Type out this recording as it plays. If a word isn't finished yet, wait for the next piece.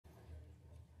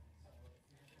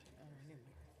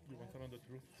one on the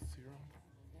truth serum.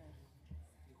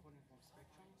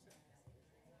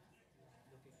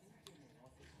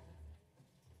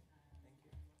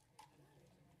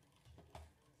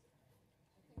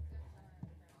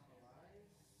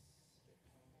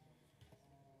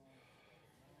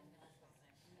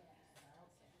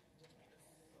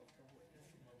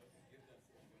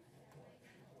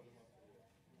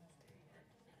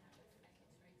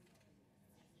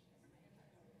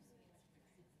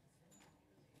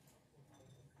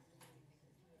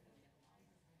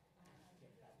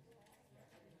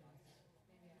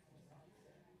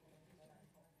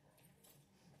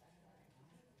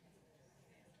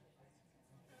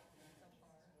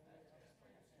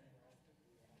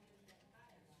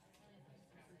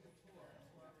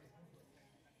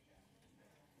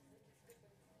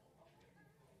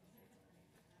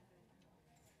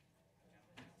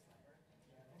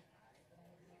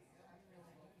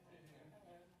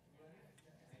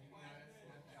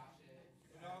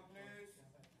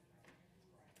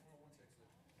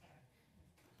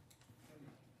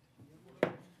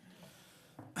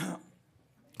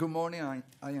 Good morning.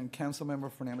 I am Council Member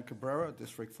Fernando Cabrera,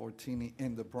 District 14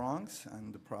 in the Bronx.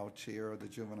 I'm the proud chair of the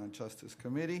Juvenile Justice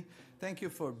Committee. Thank you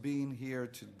for being here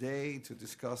today to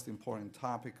discuss the important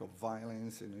topic of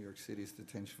violence in New York City's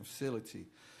detention facility.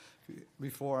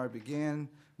 Before I begin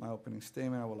my opening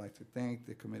statement, I would like to thank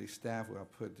the committee staff who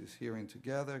have put this hearing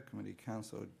together, Committee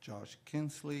Counsel Josh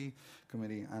Kinsley,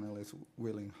 Committee Analyst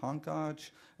Willing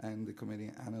Honkaj, and the Committee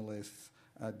Analyst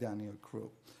Daniel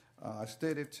Krupp. As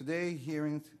stated, today's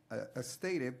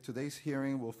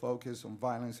hearing will focus on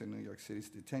violence in New York City's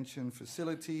detention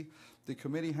facility. The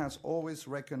committee has always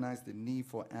recognized the need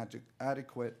for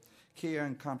adequate care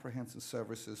and comprehensive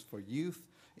services for youth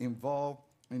involved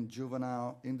in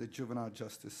the juvenile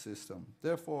justice system.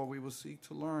 Therefore, we will seek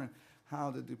to learn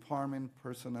how the department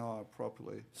personnel are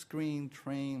appropriately screened,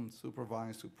 trained,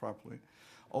 supervised to properly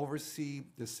oversee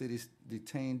the city's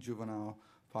detained juvenile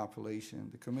population.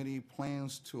 The committee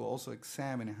plans to also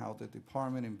examine how the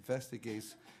department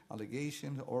investigates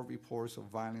allegations or reports of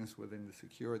violence within the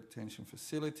secure detention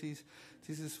facilities.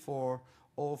 This is for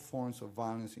all forms of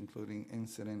violence, including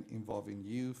incidents involving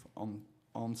youth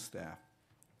on staff.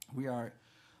 We are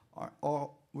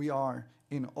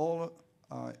in all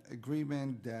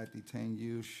agreement that detained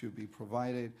youth should be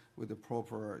provided with the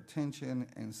proper attention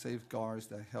and safeguards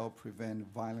that help prevent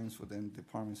violence within the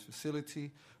department's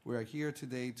facility. We are here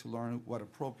today to learn what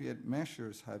appropriate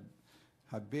measures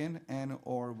have been and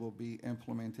or will be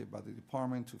implemented by the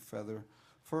department to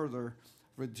further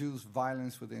reduce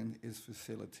violence within its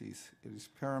facilities. It is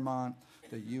paramount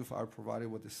that youth are provided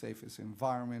with the safest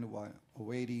environment while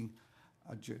awaiting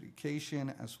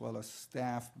adjudication, as well as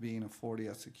staff being afforded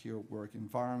a secure work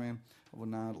environment. I would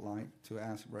now like to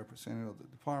ask the representative of the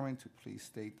department to please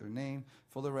state their name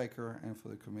for the record and for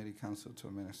the committee counsel to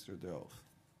administer the oath.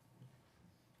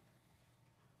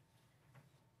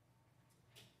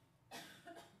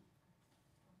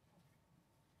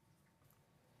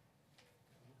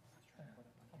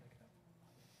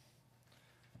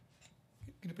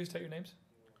 Can you please state your names?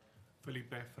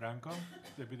 Felipe Franco,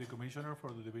 Deputy Commissioner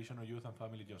for the Division of Youth and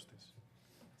Family Justice.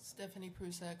 Stephanie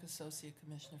Prusak, Associate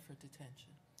Commissioner for Detention.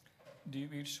 Do you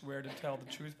each swear to tell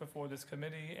the truth before this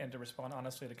committee and to respond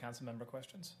honestly to council member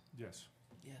questions? Yes.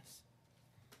 Yes.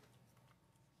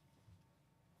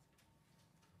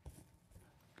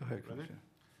 Go ahead, Ready? Commissioner.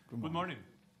 Good morning.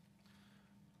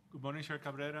 Good morning, Chair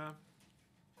Cabrera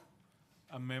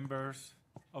and members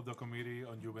of the Committee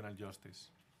on Juvenile Justice.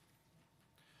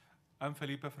 I'm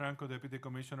Felipe Franco, Deputy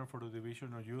Commissioner for the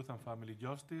Division of Youth and Family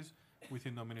Justice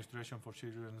within the Administration for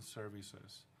Children's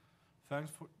Services.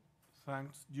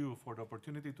 Thanks you for the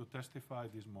opportunity to testify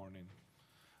this morning.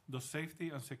 The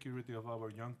safety and security of our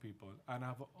young people and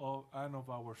of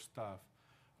our staff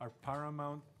are of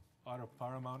paramount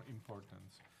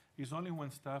importance. It's only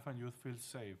when staff and youth feel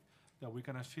safe that we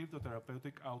can achieve the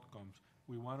therapeutic outcomes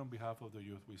we want on behalf of the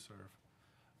youth we serve.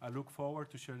 I look forward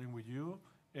to sharing with you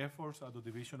efforts that the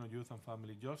Division of Youth and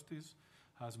Family Justice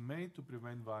has made to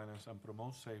prevent violence and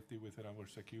promote safety within our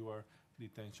secure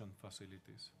detention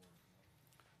facilities.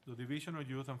 The Division of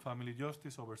Youth and Family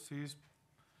Justice oversees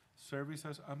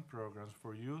services and programs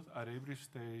for youth at every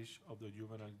stage of the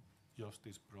juvenile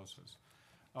justice process.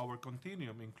 Our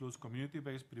continuum includes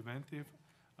community-based preventive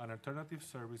and alternative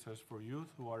services for youth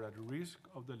who are at risk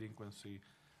of delinquency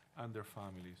and their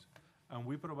families. And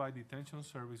we provide detention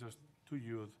services to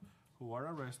youth who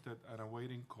are arrested and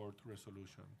awaiting court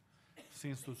resolution.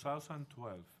 Since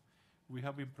 2012, we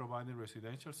have been providing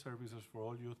residential services for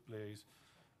all youth placed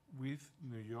with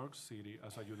New York City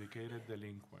as adjudicated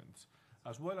delinquents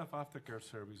as well as aftercare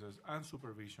services and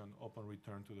supervision upon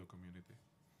return to the community.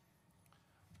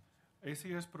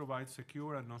 ACS provides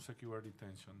secure and non-secure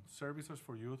detention, services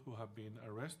for youth who have been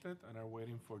arrested and are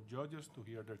waiting for judges to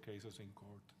hear their cases in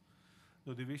court.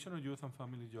 The Division of Youth and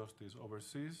Family Justice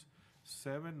oversees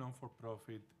 7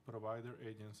 non-for-profit provider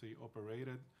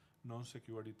agency-operated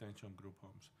non-secure detention group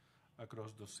homes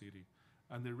across the city,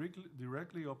 and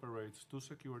directly operates 2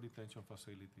 secure detention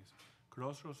facilities,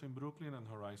 Crossroads in Brooklyn and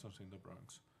Horizons in the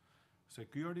Bronx.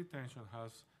 Secure detention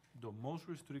has the most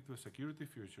restrictive security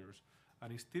features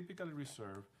and is typically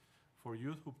reserved for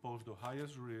youth who pose the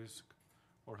highest risk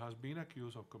or has been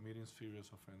accused of committing serious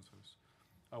offenses.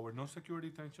 Our non-secure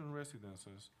detention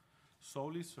residences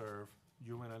solely serve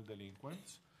juvenile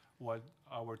delinquents, while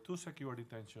our 2 secure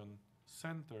detention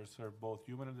centers serve both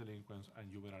juvenile delinquents and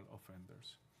juvenile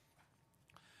offenders.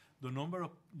 The number of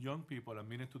young people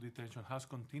admitted to detention has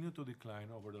continued to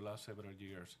decline over the last several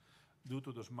years due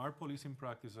to the smart policing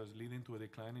practices leading to a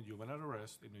decline in juvenile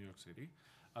arrests in New York City,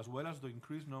 as well as the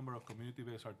increased number of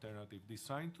community-based alternatives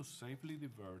designed to safely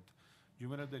divert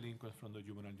juvenile delinquents from the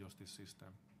juvenile justice system.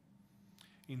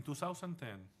 In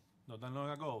 2010, not that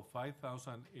long ago,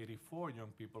 5,084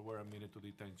 young people were admitted to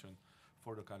detention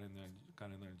for the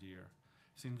calendar year.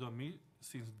 Since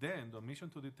then, the admission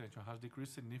to detention has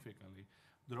decreased significantly,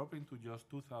 dropping to just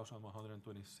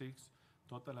 2,126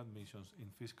 total admissions in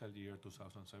fiscal year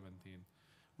 2017,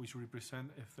 which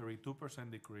represent a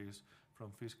 32% decrease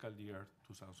from fiscal year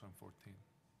 2014.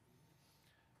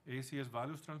 ACS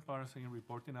values transparency in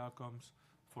reporting outcomes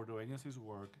for the agency's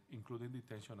work, including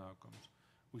detention outcomes,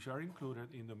 which are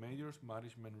included in the Mayor's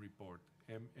Management Report,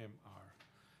 MMR,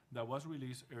 that was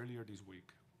released earlier this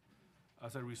week.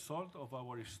 As a result of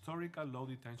our historical low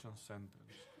detention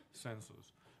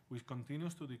census, which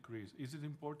continues to decrease, it is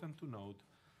important to note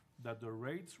that the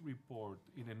rates report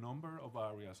in a number of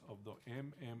areas of the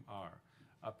MMR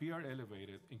appear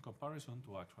elevated in comparison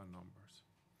to actual numbers.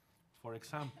 For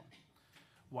example,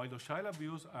 while the child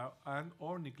abuse and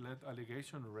or neglect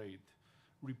allegation rate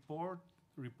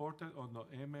reported on the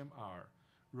MMR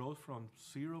rose from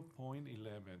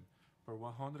 0.11 per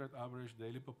 100 average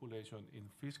daily population in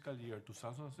fiscal year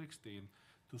 2016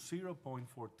 to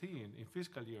 0.14 in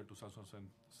fiscal year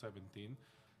 2017,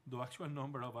 the actual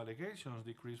number of allegations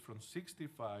decreased from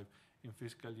 65 in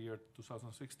fiscal year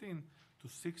 2016 to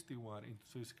 61 in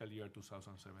fiscal year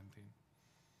 2017.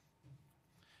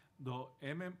 The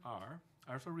MMR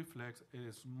also reflects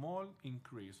a small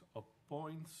increase of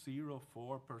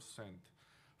 0.04%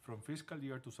 from fiscal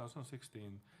year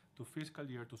 2016 to fiscal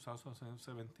year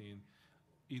 2017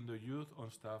 in the youth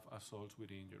on staff assaults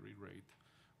with injury rate,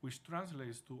 which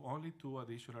translates to only 2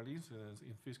 additional incidents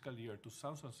in fiscal year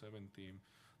 2017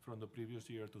 from the previous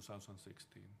year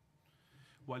 2016.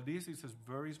 While this is a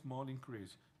very small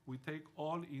increase, we take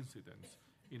all incidents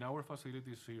in our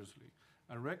facilities seriously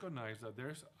and recognize that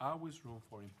there's always room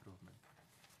for improvement.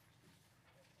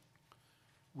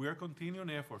 We are continuing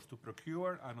efforts to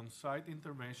procure and on-site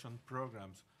intervention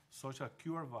programs such as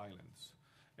Cure Violence,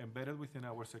 embedded within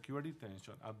our secure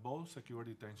detention at both secure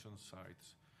detention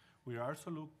sites. We are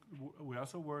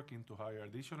also working to hire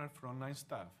additional frontline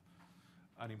staff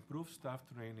and improve staff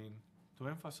training to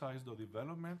emphasize the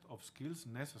development of skills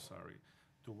necessary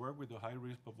to work with the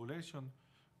high-risk population,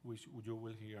 which you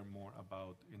will hear more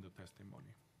about in the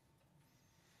testimony.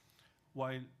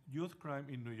 While youth crime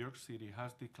in New York City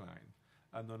has declined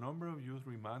and the number of youth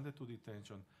remanded to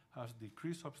detention has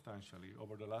decreased substantially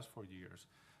over the last 4 years,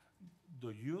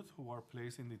 the youth who are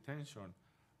placed in detention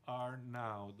are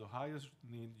now the highest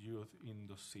need youth in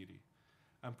the city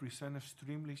and present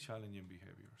extremely challenging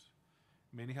behaviors.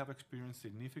 Many have experienced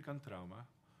significant trauma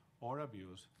or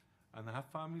abuse and have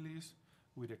families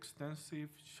with extensive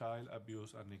child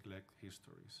abuse and neglect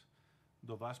histories.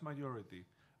 The vast majority,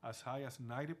 as high as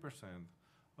 90%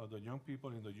 of the young people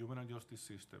in the juvenile justice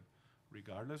system,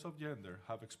 regardless of gender,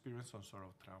 have experienced some sort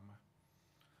of trauma.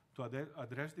 To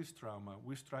address this trauma,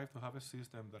 we strive to have a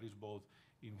system that is both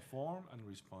informed and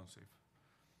responsive.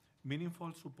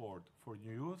 Meaningful support for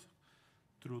youth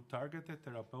through targeted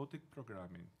therapeutic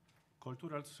programming,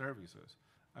 cultural services,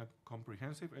 and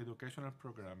comprehensive educational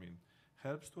programming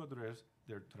helps to address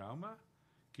their trauma,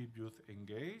 keep youth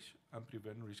engaged, and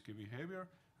prevent risky behavior,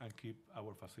 and keep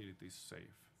our facilities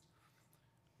safe.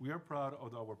 We are proud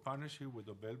of our partnership with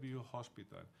the Bellevue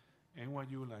Hospital,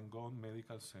 NYU Langone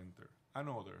Medical Center, and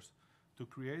others to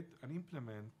create and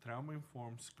implement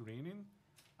trauma-informed screening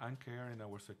and care in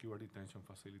our secure detention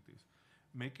facilities,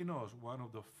 making us one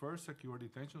of the first secure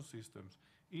detention systems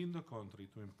in the country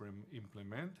to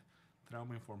implement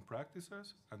trauma-informed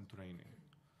practices and training.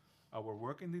 Our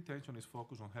work in detention is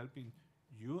focused on helping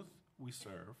youth we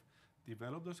serve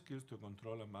develop the skills to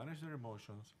control and manage their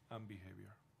emotions and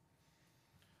behavior.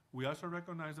 We also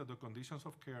recognize that the conditions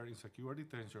of care in secure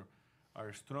detention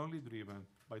are strongly driven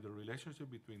by the relationship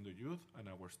between the youth and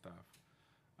our staff,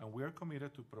 and we are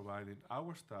committed to providing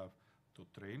our staff to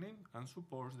training and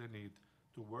supports they need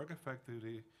to work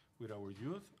effectively with our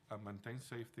youth and maintain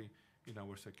safety in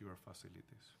our secure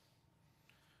facilities.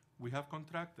 We have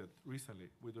contracted recently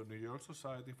with the New York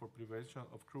Society for Prevention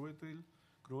of Cruelty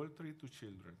to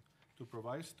Children to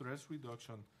provide stress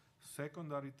reduction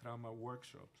secondary trauma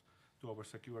workshops to our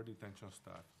secure detention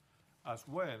staff, as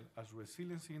well as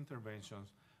resiliency interventions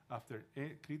after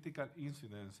critical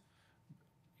incidents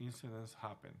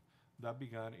happen. That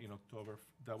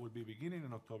will be beginning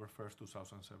in October 1st,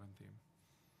 2017.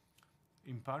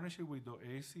 In partnership with the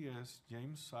ACS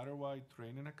James Satterwhite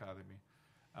Training Academy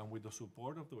and with the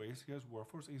support of the ACS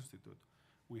Workforce Institute,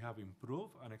 we have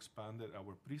improved and expanded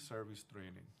our pre-service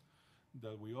training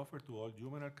that we offer to all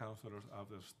juvenile counselors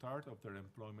after the start of their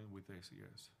employment with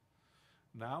ACS.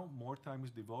 Now, more time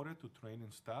is devoted to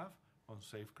training staff on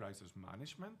safe crisis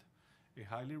management, a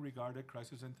highly regarded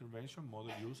crisis intervention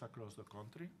model used across the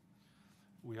country.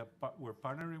 We're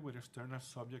partnering with external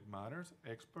subject matter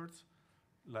experts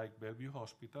like Bellevue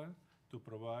Hospital to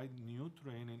provide new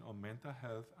training on mental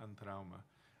health and trauma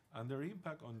and their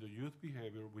impact on the youth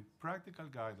behavior with practical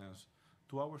guidance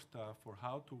to our staff for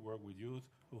how to work with youth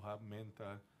who have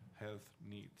mental health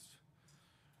needs.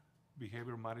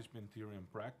 Behavior management theory and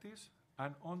practice,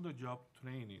 and on-the-job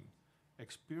training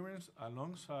experienced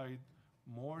alongside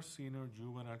more senior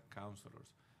juvenile counselors,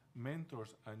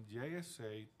 mentors, and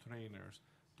JSA trainers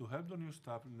to help the new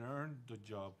staff learn the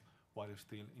job while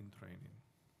still in training.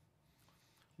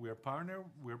 We're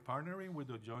partnering with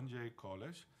the John Jay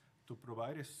College to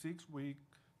provide a 6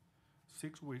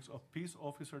 weeks of peace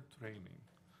officer training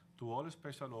to all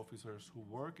special officers who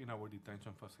work in our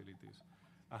detention facilities,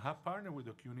 and have partnered with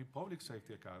the CUNY Public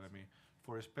Safety Academy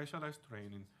for a specialized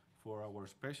training for our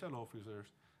special officers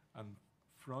and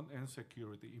front-end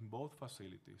security in both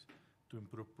facilities to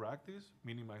improve practice,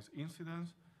 minimize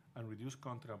incidents, and reduce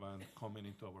contraband coming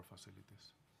into our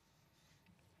facilities.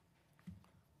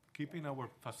 Keeping our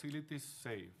facilities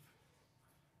safe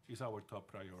is our top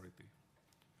priority,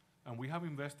 and we have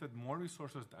invested more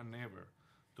resources than ever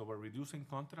toward reducing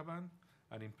contraband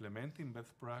and implementing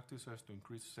best practices to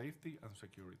increase safety and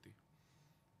security.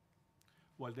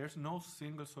 While there's no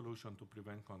single solution to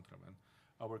prevent contraband,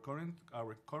 our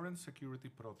current security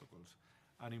protocols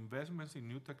and investments in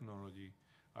new technology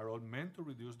are all meant to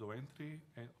reduce the entry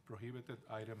and prohibited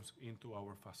items into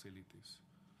our facilities.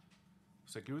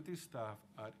 Security staff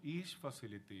at each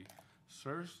facility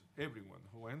serves everyone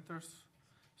who enters,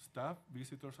 staff,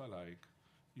 visitors alike,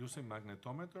 using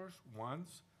magnetometers,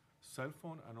 wands, cell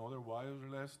phone, and other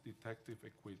wireless detective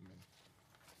equipment.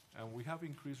 And we have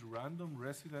increased random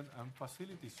resident and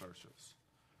facility searches.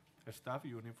 Staff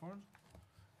uniforms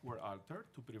were altered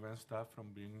to prevent staff from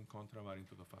bringing contraband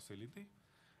into the facility,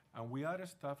 and we added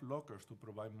staff lockers to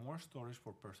provide more storage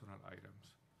for personal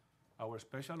items. Our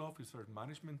special officers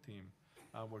management team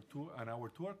and our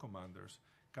tour commanders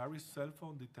carry cell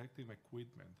phone detective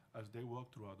equipment as they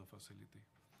walk throughout the facility.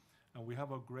 And we have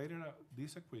upgraded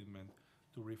this equipment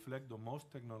to reflect the most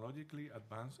technologically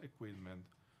advanced equipment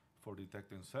for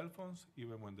detecting cell phones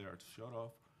even when they are shut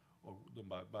off or the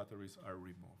batteries are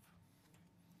removed.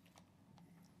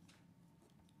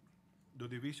 The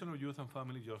Division of Youth and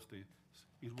Family Justice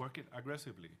is working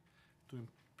aggressively to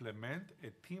implement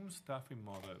a team staffing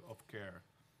model of care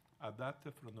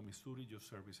adapted from the Missouri Youth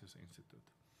Services Institute,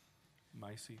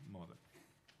 MYC model,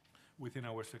 within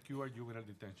our secure juvenile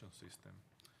detention system.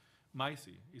 MYC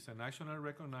is a nationally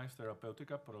recognized therapeutic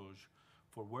approach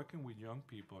for working with young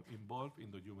people involved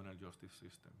in the juvenile justice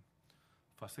system.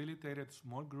 Facilitated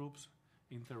small groups,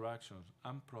 interactions,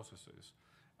 and processes,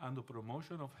 and the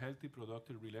promotion of healthy,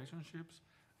 productive relationships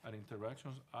and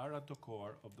interactions are at the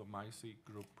core of the MYC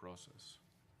group process.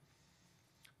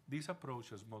 These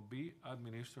approaches must be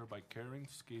administered by caring,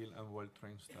 skilled, and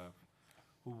well-trained staff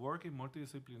who work in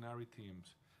multidisciplinary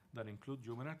teams that include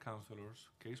juvenile counselors,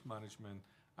 case management,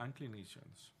 and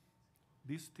clinicians.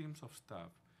 These teams of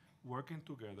staff working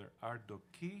together are the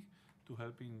key to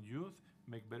helping youth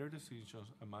make better decisions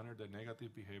and manage their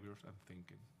negative behaviors and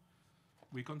thinking.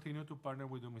 We continue to partner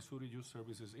with the Missouri Youth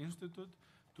Services Institute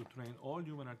to train all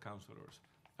juvenile counselors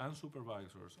and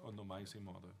supervisors on the MYC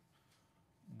model.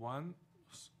 1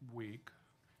 week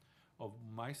of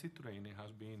MYC training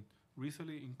has been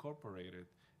recently incorporated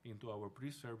into our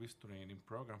pre-service training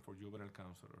program for juvenile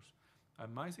counselors,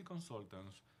 and MYC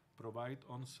consultants provide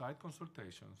on-site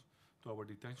consultations to our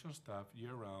detention staff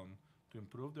year-round to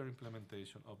improve their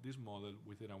implementation of this model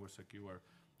within our secure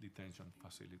detention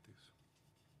facilities.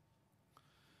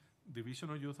 Division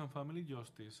of Youth and Family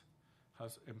Justice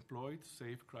has employed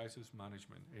Safe Crisis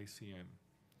Management, ACM,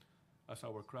 as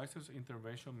our crisis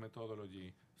intervention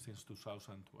methodology since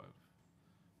 2012.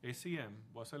 ACM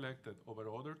was selected over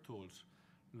other tools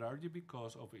largely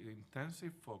because of its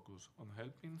intensive focus on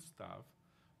helping staff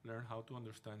learn how to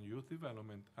understand youth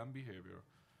development and behavior,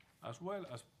 as well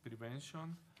as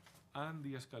prevention and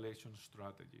de-escalation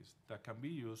strategies that can be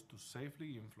used to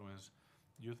safely influence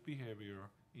youth behavior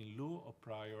in lieu or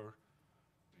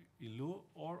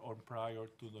prior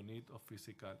to the need of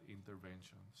physical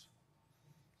interventions.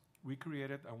 We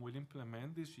created and will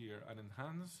implement this year an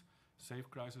enhanced Safe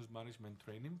Crisis Management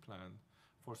training plan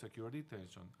for secure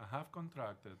detention and have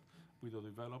contracted with the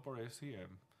developer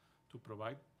ACM to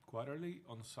provide quarterly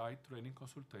on-site training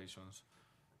consultations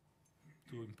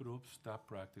to improve staff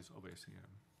practice of ACM.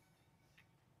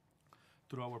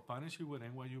 Through our partnership with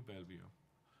NYU Bellevue,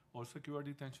 all secure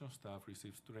detention staff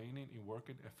receives training in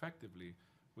working effectively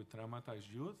with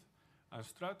traumatized youth and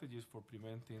strategies for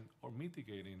preventing or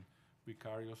mitigating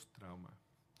vicarious trauma.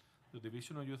 The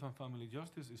Division of Youth and Family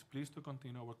Justice is pleased to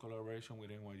continue our collaboration with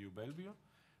NYU Bellevue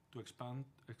to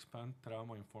expand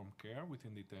trauma-informed care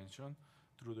within detention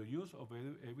through the use of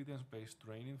evidence-based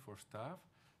training for staff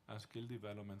and skill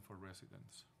development for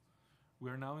residents. We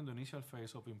are now in the initial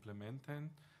phase of implementing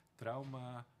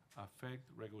Trauma Affect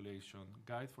Regulation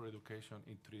Guide for Education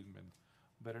in Treatment,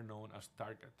 better known as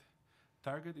TARGET.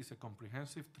 TARGET is a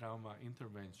comprehensive trauma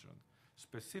intervention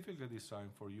specifically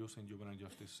designed for use in juvenile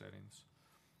justice settings.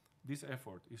 This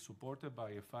effort is supported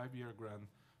by a 5-year grant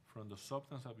from the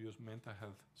Substance Abuse Mental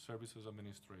Health Services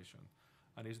Administration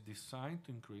and is designed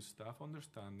to increase staff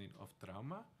understanding of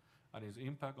trauma and its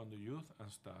impact on the youth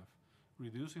and staff,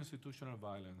 reduce institutional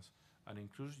violence, and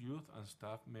increase youth and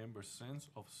staff members' sense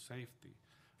of safety,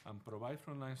 and provide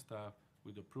frontline staff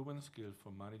with the proven skills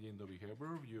for managing the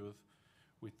behavior of youth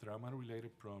with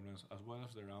trauma-related problems as well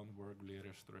as their own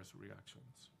work-related stress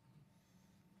reactions.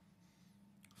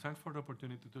 Thanks for the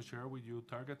opportunity to share with you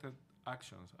targeted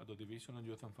actions that the Division of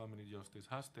Youth and Family Justice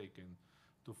has taken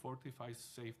to fortify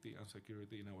safety and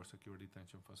security in our secure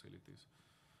detention facilities.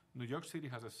 New York City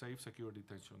has a safe, secure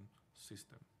detention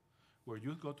system where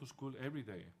youth go to school every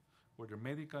day, where their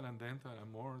medical and dental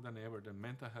and more than ever their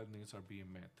mental health needs are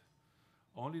being met.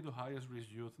 Only the highest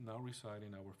risk youth now reside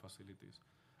in our facilities.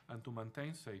 And to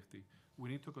maintain safety, we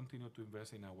need to continue to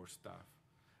invest in our staff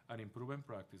and improving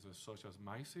practices such as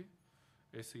MICE,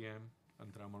 ACM,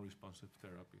 and trauma-responsive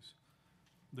therapies.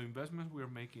 The investments we are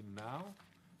making now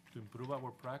to improve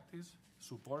our practice,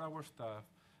 support our staff,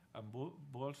 and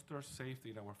bolster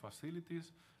safety in our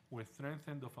facilities will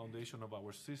strengthen the foundation of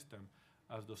our system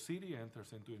as the city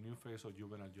enters into a new phase of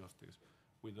juvenile justice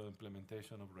with the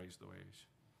implementation of Raise the Age.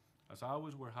 As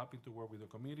always, we're happy to work with the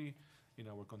committee in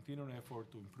our continuing effort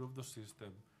to improve the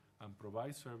system and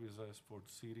provide services for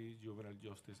city juvenile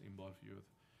justice involved youth.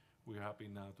 We're happy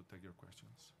now to take your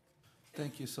questions.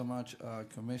 Thank you so much,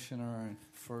 Commissioner.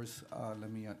 First,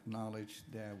 let me acknowledge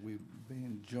that we've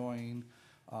been joined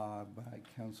by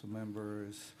Council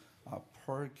Members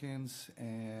Perkins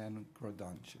and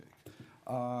Grodanczyk.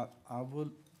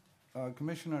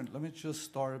 Commissioner, let me just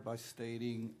start by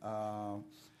stating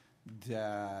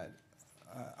that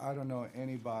I don't know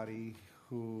anybody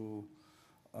who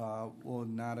will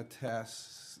not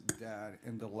attest that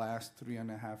in the last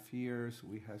 3.5 years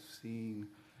we have seen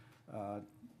a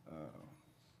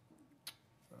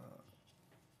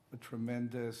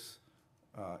tremendous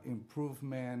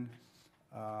improvement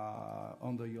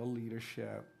under your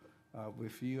leadership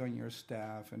with you and your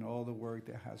staff and all the work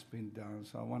that has been done.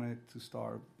 So I wanted to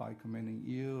start by commending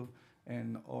you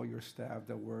and all your staff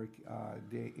that work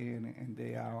day in and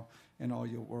day out and all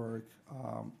your work.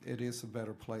 It is a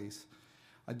better place.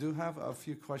 I do have a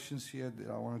few questions here that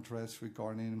I want to address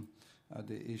regarding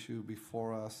the issue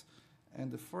before us. And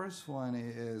the first one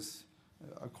is,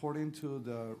 according to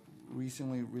the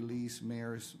recently released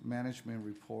Mayor's Management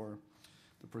Report,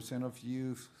 the percent of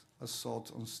youth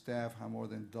assaults on staff have more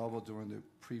than doubled during the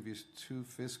previous 2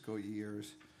 fiscal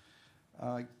years.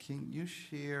 Can you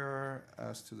share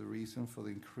as to the reason for the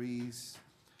increase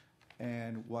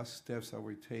and what steps are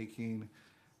we taking?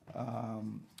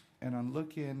 And I'm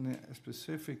looking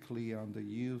specifically on the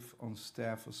youth on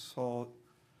staff assault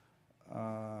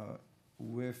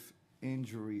with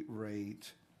injury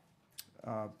rate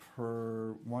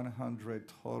per 100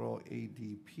 total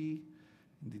ADP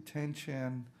in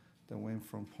detention that went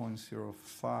from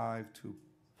 0.05 to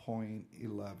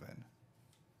 0.11.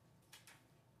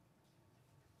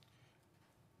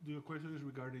 Your question is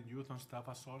regarding youth on staff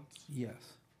assaults? Yes.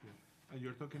 And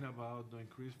you're talking about the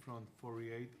increase from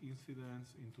 48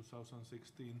 incidents in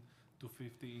 2016 to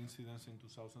 50 incidents in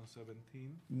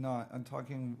 2017? No, I'm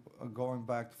talking going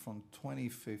back from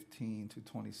 2015 to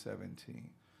 2017.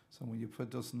 So when you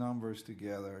put those numbers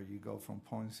together, you go from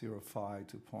 0.05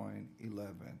 to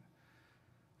 0.11.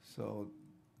 So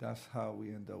that's how we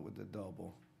end up with the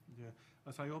double. Yeah.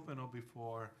 As I opened up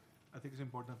before, I think it's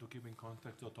important to keep in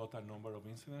context the total number of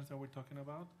incidents that we're talking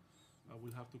about.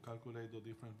 We'll have to calculate the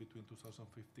difference between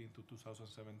 2015 to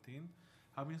 2017.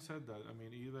 Having said that, I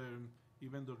mean,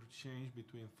 even the change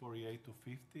between 48 to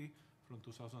 50 from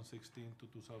 2016 to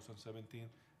 2017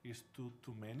 is too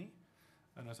many.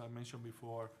 And as I mentioned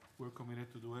before, we're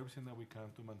committed to do everything that we can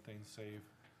to maintain safe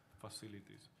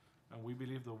facilities. And we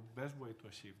believe the best way to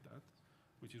achieve that,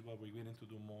 which is what we're beginning to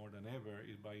do more than ever,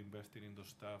 is by investing in the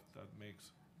staff that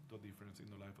makes the difference in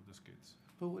the life of these kids.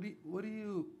 But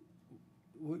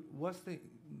what's the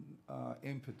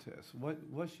impetus?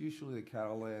 What's usually the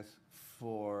catalyst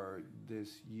for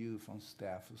this youth on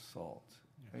staff assault?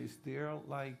 Yeah. Is there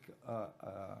like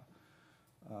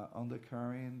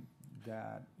undercurrent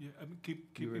that Yeah, I mean,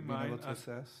 keep you're in being mind, able to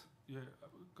assess? yeah,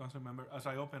 Council Member, as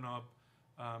I open up,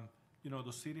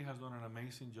 the city has done an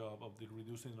amazing job of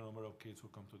reducing the number of kids who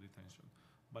come to detention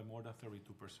by more than 32%.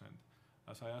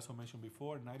 As I also mentioned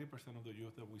before, 90% of the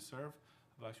youth that we serve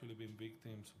have actually been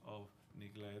victims of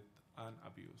neglect and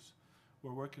abuse.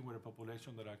 We're working with a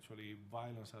population that actually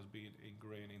violence has been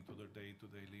ingrained into their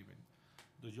day-to-day living.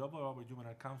 The job of our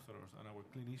juvenile counselors and our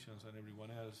clinicians and everyone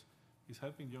else is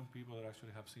helping young people that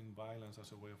actually have seen violence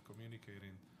as a way of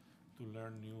communicating to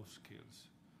learn new skills.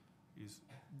 Is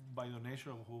by the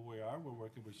nature of who we are, we're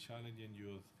working with challenging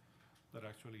youth that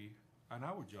actually, and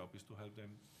our job is to help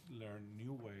them learn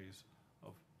new ways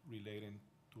of relating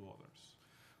to others.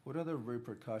 What are the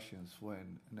repercussions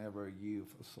whenever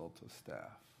youth assault a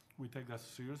staff? We take that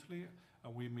seriously,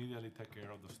 and we immediately take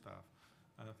care of the staff.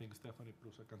 And I think Stephanie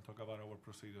Prusa can talk about our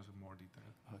procedures in more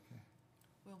detail. Okay.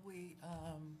 Well, we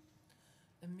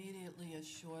immediately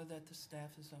assure that the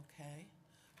staff is okay.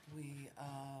 We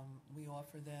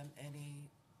offer them any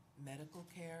medical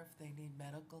care if they need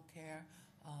medical care.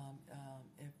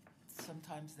 If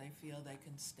sometimes they feel they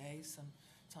can stay,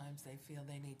 sometimes they feel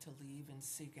they need to leave and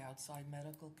seek outside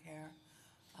medical care.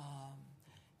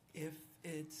 If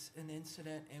it's an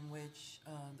incident in which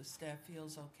the staff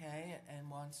feels okay and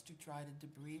wants to try to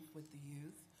debrief with the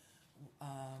youth,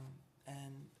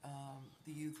 and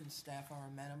the youth and staff are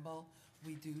amenable,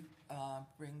 we do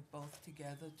bring both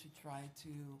together to try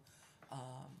to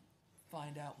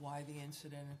find out why the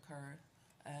incident occurred.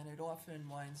 And it often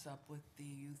winds up with the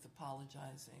youth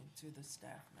apologizing to the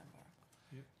staff member.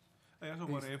 Yeah. I also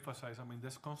want to emphasize, I mean,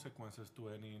 there's consequences to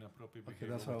any inappropriate Okay,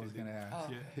 behavior. that's what I was going to ask.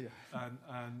 Oh. Yeah.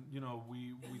 And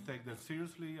we take that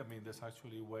seriously. I mean, there's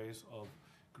actually ways of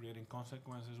creating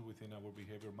consequences within our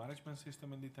behavior management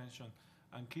system in detention.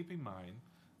 And keep in mind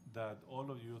that all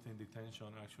of youth in detention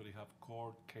actually have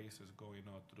court cases going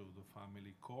on through the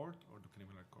family court or the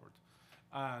criminal court.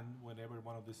 And whenever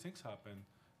one of these things happen,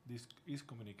 this is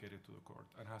communicated to the court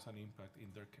and has an impact in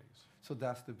their case. So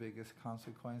that's the biggest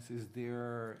consequence. Is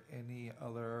there any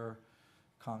other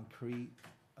concrete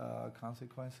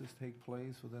consequences take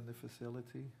place within the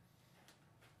facility?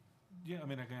 Yeah, I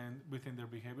mean, again, within their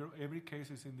behavior, every case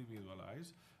is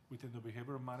individualized. Within the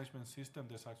behavioral management system,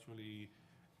 there's actually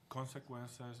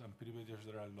consequences and privileges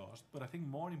that are lost. But I think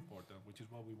more important, which is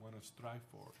what we want to strive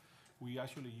for, we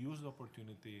actually use the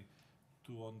opportunity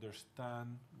to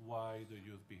understand why the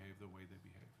youth behave the way they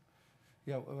behave.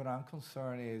 Yeah, what I'm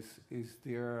concerned is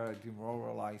there a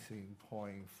demoralizing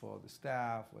point for the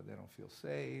staff where they don't feel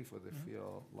safe, where they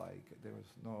feel like there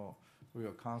was no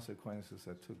real consequences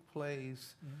that took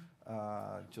place,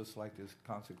 just like there's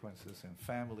consequences in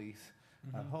families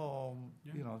at home.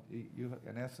 Yeah. You know, you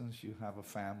in essence, you have a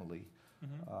family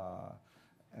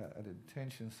at a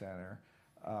detention center.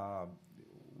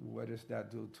 What does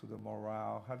that do to the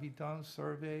morale? Have you done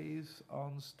surveys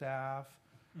on staff?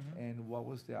 And what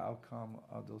was the outcome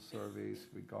of those surveys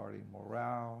regarding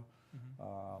morale,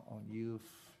 on youth,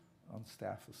 on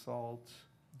staff assault?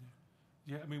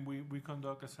 Yeah, I mean, we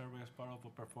conduct a survey as part of the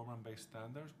performance-based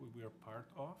standards we are part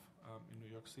of in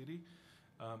New York City.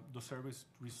 The survey's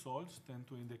results tend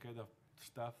to indicate that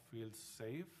staff feels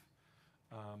safe.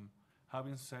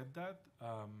 Having said that,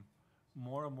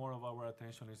 more and more of our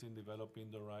attention is in developing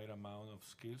the right amount of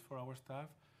skills for our staff.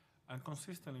 And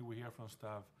consistently we hear from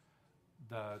staff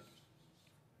that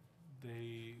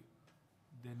they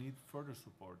need further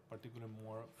support, particularly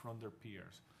more from their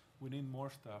peers. We need more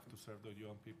staff to serve the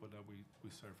young people that we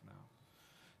serve now.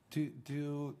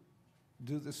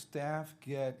 Do the staff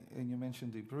get, and you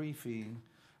mentioned debriefing,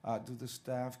 Do the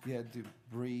staff get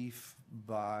debriefed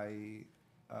by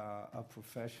a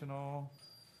professional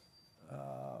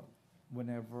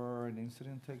whenever an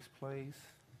incident takes place?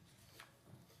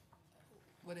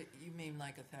 You mean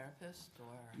like a therapist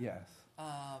or? Yes.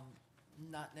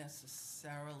 Not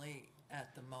necessarily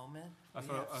at the moment. As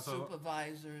We a- have as a-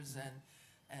 supervisors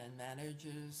and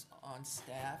managers on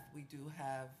staff. We do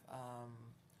have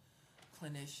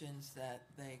clinicians that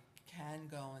they can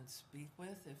go and speak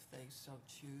with if they so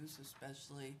choose,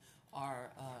 especially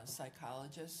our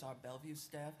psychologists. Our Bellevue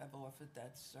staff have offered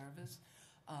that service.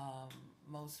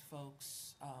 Most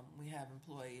folks, we have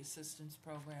employee assistance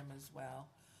program as well,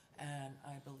 and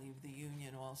I believe the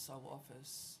union also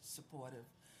offers supportive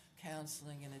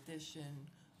counseling. In addition,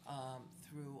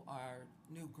 through our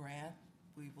new grant,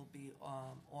 we will be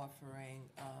offering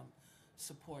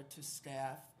support to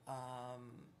staff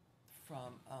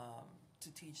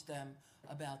to teach them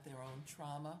about their own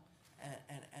trauma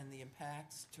and the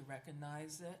impacts, to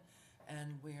recognize it.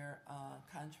 And we're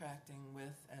contracting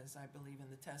with, as I believe in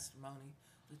the testimony,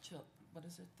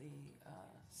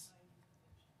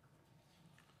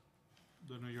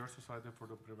 the New York Society for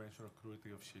the Prevention of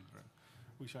Cruelty of Children,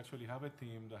 which actually have a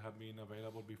team that have been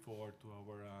available before to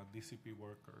our DCP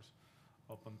workers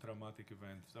upon traumatic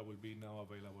events that will be now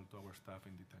available to our staff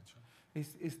in detention.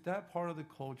 Is that part of the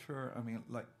culture? I mean,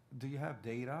 like, do you have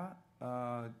data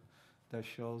that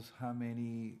shows how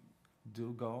many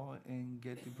do go and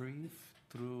get debriefed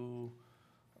through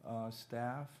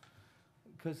staff?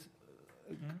 Because,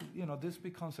 this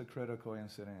becomes a critical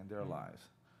incident in their lives.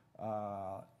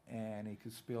 And it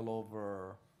could spill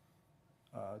over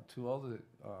to other,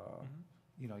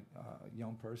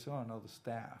 young person and other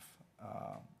staff.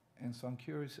 And so I'm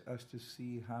curious as to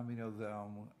see how many of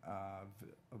them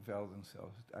avail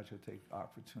themselves, actually take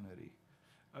opportunity.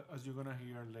 As you're going to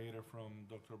hear later from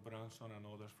Dr. Branson and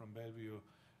others from Bellevue,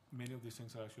 many of these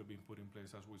things are actually being put in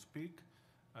place as we speak,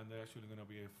 and they're actually going to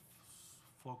be a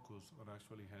focus on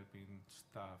actually helping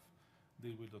staff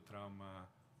deal with the trauma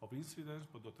of incidents,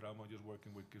 but the trauma just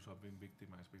working with kids who have been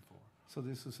victimized before. So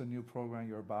this is a new program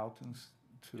you're about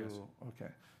to Yes. Okay.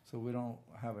 So we don't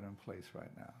have it in place right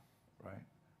now, right?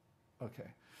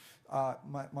 Okay.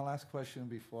 My last question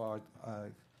before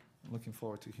I'm looking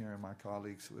forward to hearing my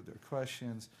colleagues with their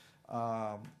questions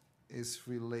is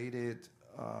related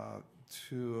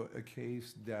to a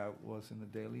case that was in the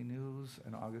Daily News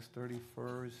on August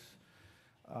 31st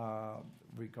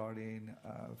regarding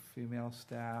female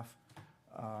staff.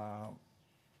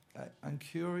 I'm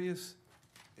curious,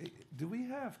 do we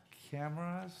have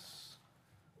cameras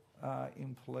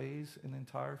in place in the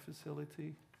entire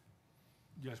facility?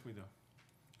 Yes, we do.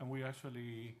 And we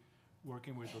actually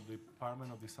working with the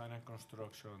Department of Design and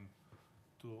Construction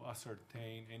to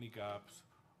ascertain any gaps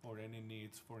or any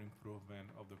needs for improvement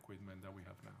of the equipment that we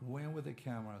have now. When were the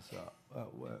cameras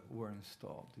were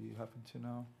installed? Do you happen to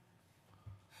know?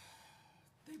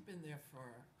 They've been there for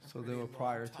a So they pretty were long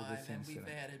prior to time, this and incident.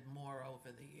 we've added more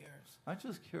over the years. I'm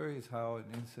just curious how an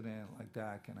incident like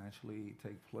that can actually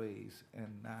take place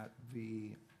and not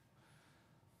be,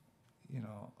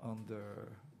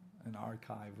 under an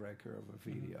archive record of a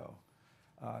video.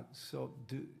 So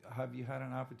have you had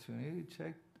an opportunity to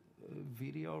check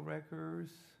video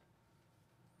records?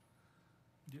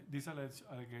 This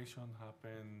allegation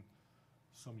happened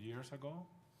some years ago,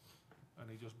 and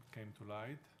it just came to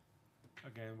light.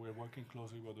 Again, we're working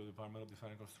closely with the Department of Design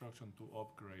and Construction to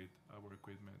upgrade our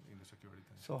equipment in the security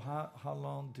tent. So how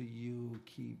long do you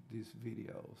keep these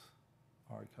videos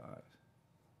archived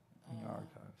in your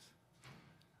archives?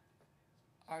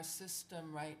 Our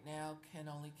system right now can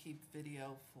only keep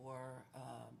video for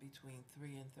between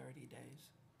 3 and 30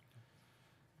 days.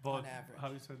 But on average.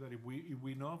 having said that, if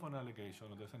we know of an allegation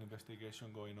or there's an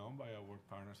investigation going on by our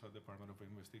partners at the Department of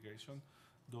Investigation,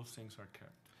 those things are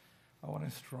kept. I want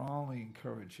to strongly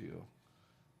encourage you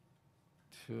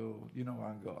to, where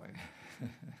I'm going,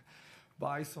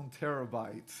 buy some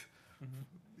terabytes,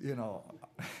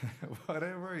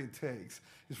 whatever it takes.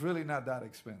 It's really not that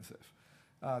expensive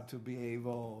to be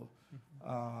able,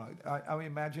 I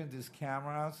imagine these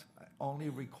cameras only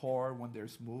record when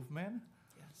there's movement.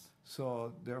 Yes.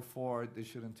 So therefore, they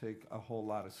shouldn't take a whole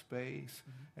lot of space,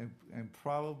 and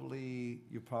probably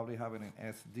you probably have it in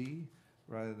SD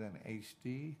rather than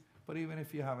HD. But even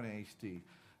if you have an HD,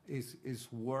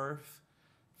 it's worth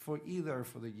for either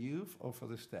for the youth or for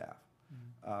the staff.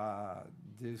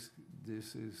 This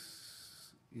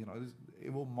is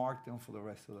it will mark them for the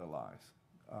rest of their lives.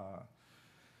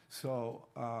 So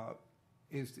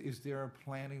is there a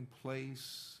plan in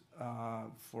place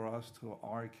for us to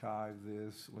archive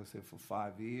this, let's say, for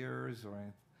 5 years or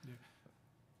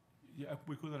anything? Yeah,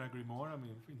 we couldn't agree more. I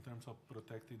mean, in terms of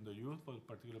protecting the youth, but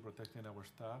particularly protecting our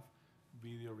staff,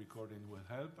 video recording will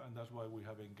help, and that's why we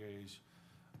have engaged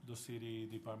the City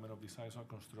Department of Design and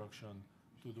Construction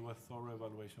to do a thorough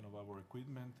evaluation of our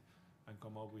equipment and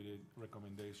come up with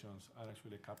recommendations and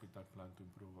actually a capital plan to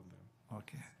improve on them.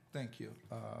 Okay, thank you.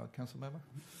 Council member?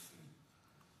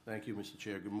 Thank you, Mr.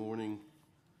 Chair. Good morning.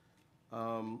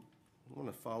 I want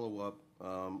to follow up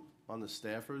on the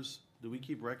staffers. Do we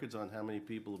keep records on how many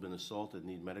people have been assaulted,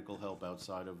 need medical help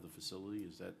outside of the facility?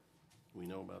 Is that, we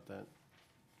know about that?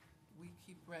 We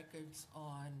keep records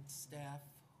on staff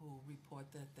who report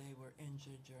that they were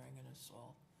injured during an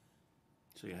assault.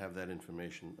 So you have that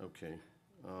information, okay.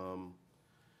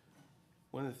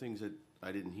 One of the things that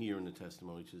I didn't hear in the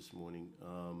testimony this morning,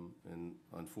 and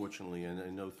unfortunately, and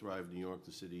I know Thrive New York,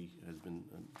 the city, has been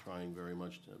trying very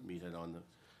much to meet head on the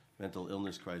mental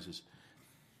illness crisis.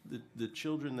 The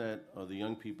children that, or the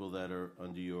young people that are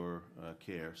under your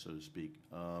care, so to speak,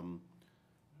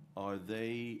 are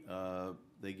they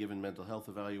given mental health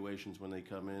evaluations when they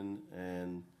come in?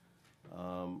 And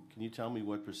can you tell me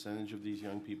what percentage of these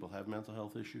young people have mental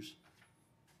health issues?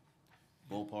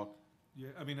 Ballpark? Yeah,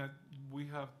 I mean, we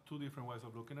have two different ways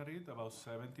of looking at it. About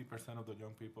 70% of the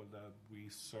young people that we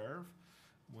serve,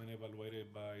 when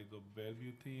evaluated by the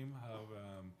Bellevue team, have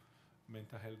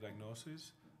mental health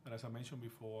diagnosis. And as I mentioned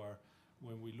before,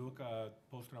 when we look at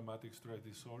post-traumatic stress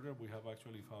disorder, we have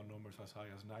actually found numbers as high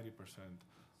as 90%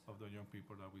 of the young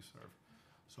people that we serve.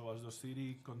 So as the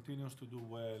city continues to do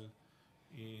well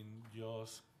in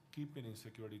just keeping in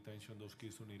secure detention those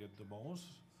kids who need it the most,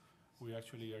 we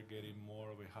actually are getting more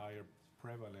of a higher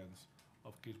prevalence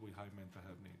of kids with high mental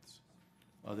health needs.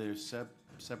 Are there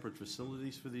separate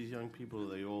facilities for these young people?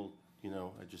 Are they all,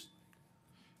 I'm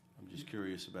just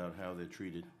curious about how they're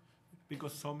treated.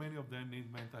 Because so many of them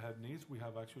need mental health needs, we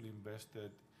have actually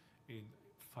invested in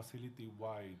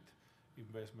facility-wide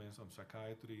investments on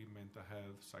psychiatry, mental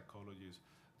health, psychologists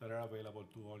that are available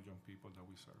to all young people that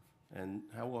we serve. And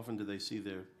how often do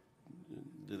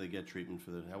they get treatment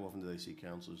for that? How often do they see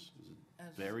counselors? Is it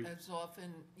vary? As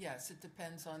often, yes, it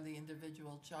depends on the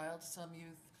individual child. Some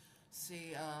youth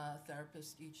see a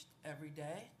therapist every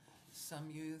day. Some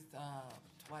youth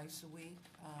twice a week.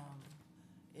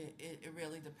 It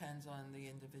really depends on the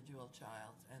individual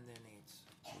child and their needs.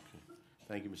 Okay.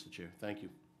 Thank you, Mr. Chair. Thank you.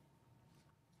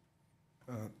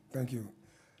 Thank you.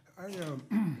 I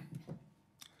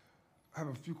have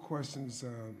a few questions.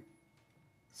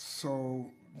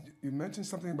 So you mentioned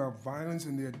something about violence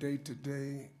in their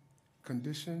day-to-day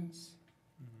conditions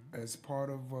as part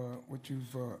of what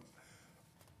you've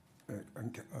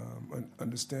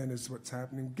understand is what's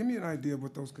happening. Give me an idea of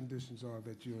what those conditions are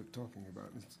that you're talking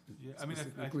about, Yeah, I mean,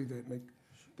 specifically that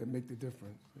make the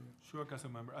difference. Yeah. Sure, Council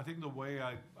Member. I think the way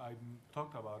I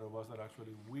talked about it was that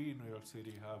actually we in New York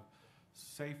City have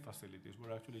safe facilities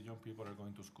where actually young people are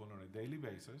going to school on a daily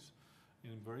basis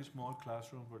in very small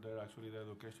classrooms where their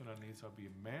educational needs are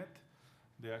being met.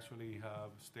 They actually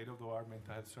have state-of-the-art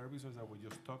mental health services that we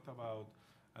just talked about,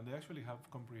 and they actually have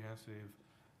comprehensive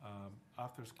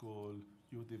after-school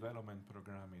youth development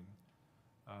programming,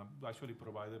 actually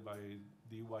provided by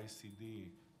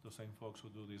NYCC, the same folks who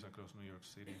do this across New York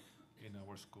City in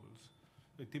our schools.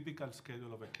 The typical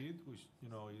schedule of a kid, which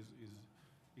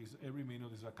is every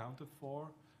minute is accounted for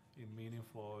in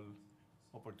meaningful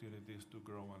opportunities to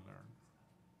grow and learn.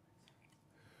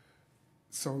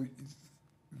 So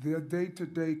their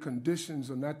day-to-day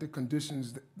conditions are not the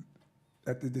conditions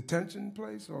at the detention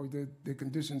place, or the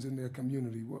conditions in their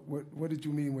community? What did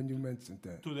you mean when you mentioned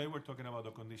that? Today we're talking about the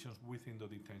conditions within the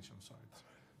detention sites.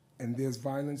 And there's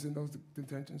violence in those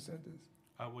detention centers?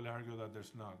 I will argue that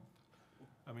there's not.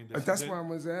 I mean, That's why I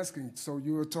was asking. So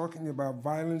you were talking about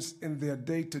violence in their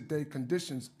day-to-day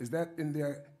conditions. Is that in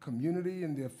their community,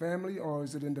 in their family, or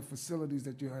is it in the facilities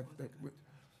that you have?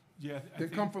 Yeah, they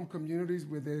come from communities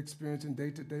where they're experiencing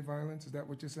day-to-day violence? Is that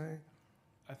what you're saying?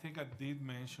 I think I did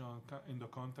mention in the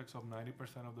context of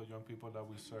 90% of the young people that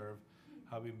we serve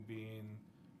having been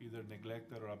either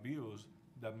neglected or abused,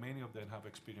 that many of them have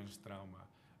experienced trauma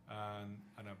and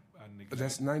neglect.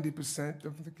 That's 90%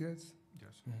 of the kids?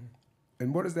 Yes. Mm-hmm.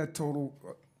 And what is that total?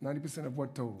 90% of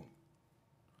what total?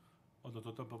 Of the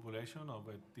total population of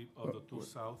the two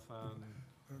south and...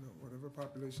 I don't know, whatever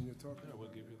population you're talking Yeah, about.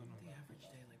 we'll give you the The number. average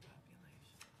daily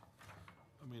population.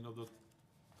 I mean, of the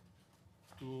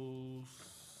two...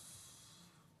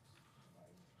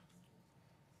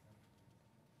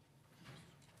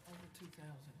 Over 2,000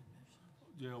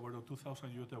 admissions. Yeah, over the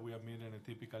 2,000 youth that we admit in a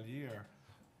typical year,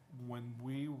 when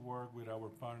we work with our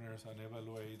partners and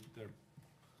evaluate their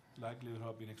likelihood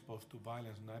of being exposed to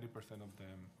violence, 90% of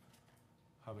them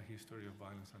have a history of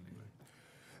violence and neglect.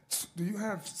 Do you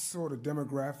have sort of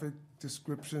demographic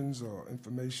descriptions or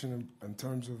information in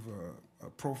terms of a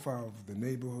profile of the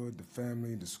neighborhood, the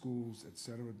family, the schools, et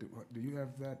cetera? Do you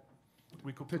have that?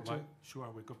 We could Picture? provide, sure,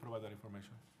 we could provide that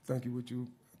information Thank you. Would you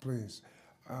please?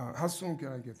 How soon can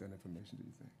I get that information, do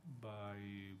you think? by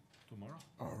tomorrow.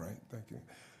 All right, thank you.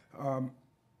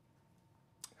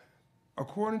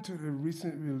 According to the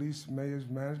recent released Mayor's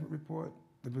Management Report,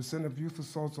 the percent of youth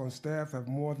assaults on staff have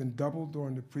more than doubled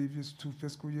during the previous 2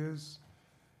 fiscal years.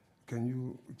 Can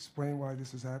you explain why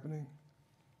this is happening?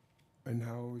 And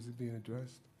how is it being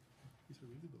addressed? The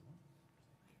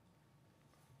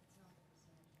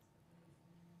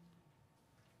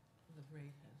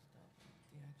rate has doubled,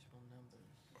 the actual numbers.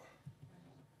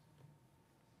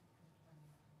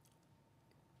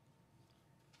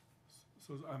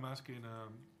 So I'm asking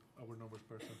our numbers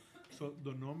person. So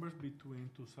the numbers between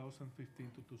 2015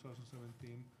 to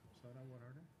 2017, Sarah, what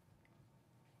are they?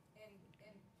 In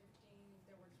 15,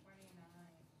 there were 29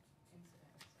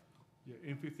 incidents. Yeah,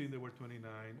 in 15 there were 29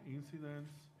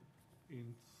 incidents.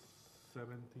 In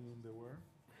 17 there were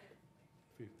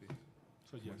 50.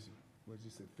 So yes. What did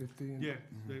you say, 15? Yeah,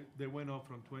 Mhm. they went up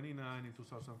from 29 in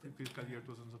 2015, fiscal year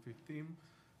 2015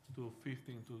 to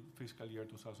 15 to fiscal year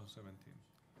 2017.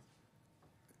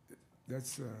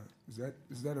 That's,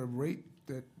 is that a rate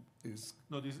that is,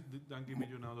 No, I'm giving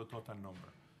you now the total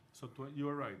number. So you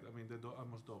are right. I mean, they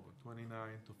almost doubled,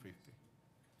 29 to 50.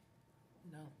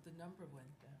 No, the number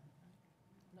went down.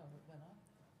 No, it went up.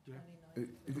 Yeah.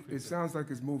 29. it sounds like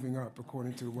it's moving up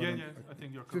according to what Yeah, I'm- yeah, I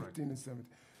think you're correct. 15 and 17.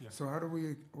 Yeah. So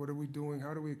what are we doing?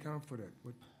 How do we account for that?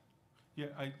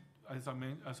 Yeah, as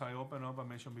I opened up, I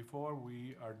mentioned before,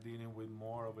 we are dealing with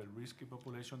more of a risky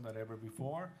population than ever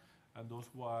before, and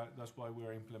that's why we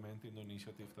are implementing the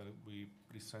initiatives that we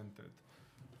presented,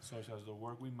 such as the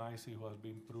work with MICE, who has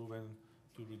been proven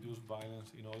to reduce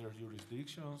violence in other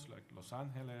jurisdictions like Los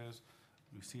Angeles,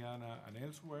 Louisiana, and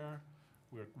elsewhere.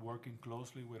 We're working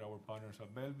closely with our partners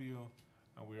at Bellevue,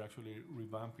 and we're actually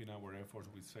revamping our efforts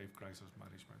with safe crisis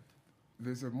management.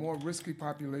 There's a more risky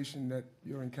population that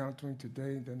you're encountering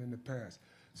today than in the past.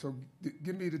 So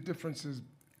give me the differences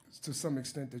to some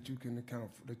extent that you can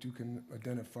account for, that you can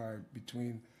identify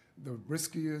between the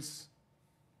riskiest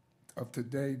of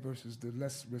today versus the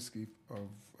less risky of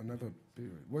another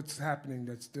period. What's happening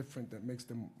that's different that makes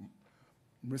them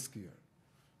riskier?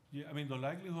 Yeah, I mean, the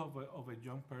likelihood of a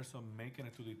young person making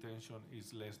it to detention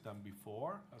is less than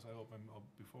before, as I opened up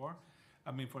before.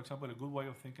 I mean, for example, a good way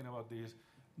of thinking about this,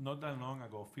 not that long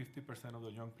ago, 50% of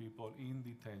the young people in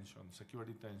detention, secure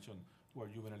detention, were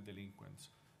juvenile delinquents.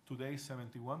 Today,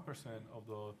 71%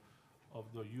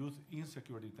 of the youth in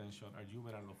secure detention are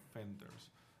juvenile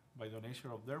offenders. By the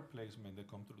nature of their placement, they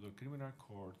come through the criminal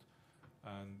court,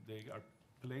 and they are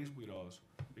placed with us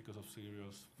because of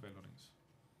serious felonies.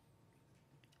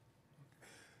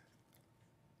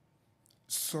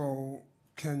 So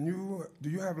do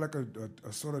you have like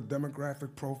a sort of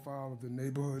demographic profile of the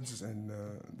neighborhoods and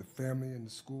the family and the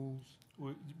schools?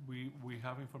 We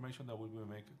have information that we will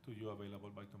make to you available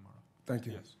by tomorrow. Thank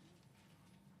you. Yes.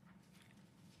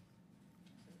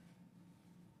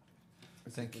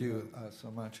 Thank you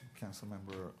so much,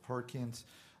 Councilmember Perkins.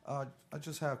 I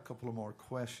just have a couple of more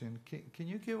questions. Can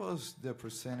you give us the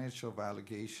percentage of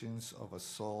allegations of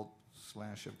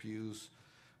assault/abuse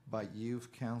by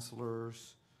youth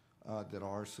counselors that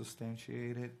are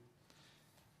substantiated?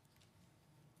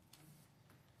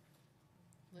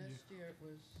 Last year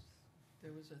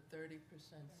there was a 30%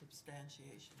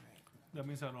 substantiation rate. That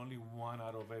means that only 1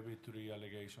 out of every 3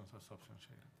 allegations are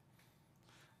substantiated.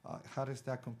 How does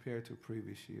that compare to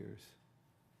previous years?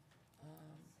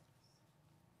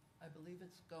 I believe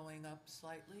it's going up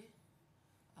slightly.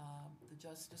 The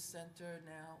Justice Center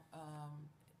now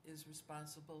is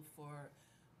responsible for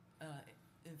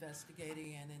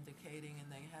investigating and indicating,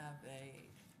 and they have a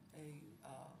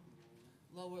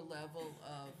lower level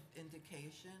of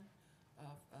indication,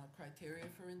 of criteria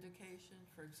for indication.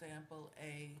 For example,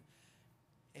 a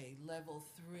level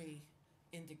 3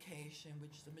 indication,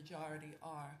 which the majority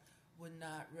are, would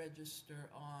not register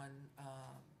on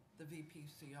the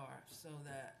VPCR, so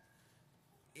that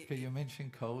Can you mention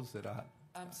codes that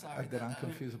I'm sorry. that I'm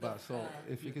confused about? So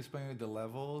if you could explain me the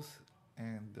levels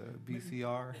and the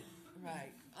VCR.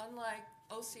 Right. Unlike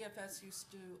OCFS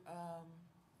used to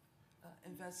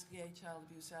investigate child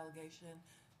abuse allegation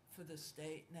for the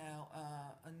state, now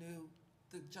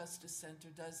the Justice Center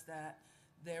does that.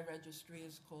 Their registry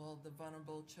is called the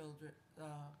Vulnerable Children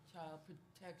Child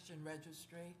Protection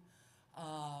Registry,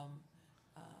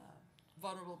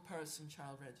 Vulnerable Person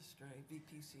Child Registry,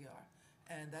 VPCR.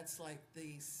 And that's like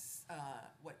the,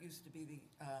 what used to be the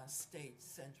State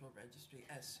Central Registry,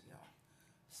 SCR.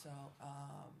 So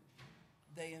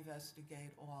they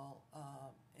investigate all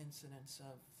incidents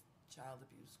of child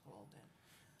abuse called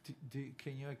in.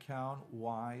 Can you account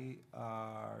why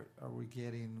are we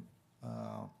getting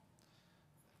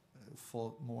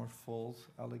more false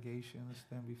allegations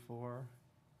than before?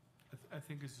 I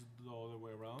think it's the other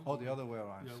way around. Oh, the other way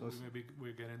around. Yeah, So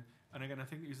we're getting, and again, I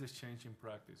think it's a change in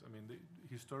practice. I mean,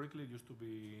 historically, it used to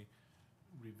be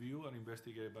reviewed and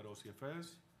investigated by OCFS.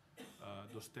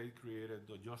 The state created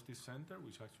the Justice Center,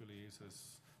 which actually is a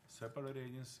separate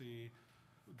agency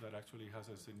that actually has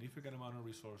a significant amount of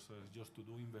resources just to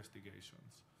do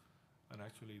investigations. And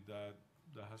actually, that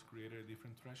has created a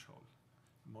different threshold,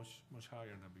 much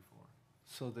higher than before.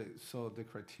 so the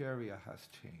criteria has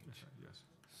changed. Yes.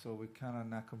 So we're kind of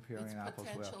not comparing It's apples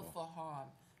with potential apples. for harm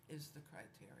is the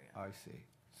criteria. I see.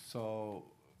 So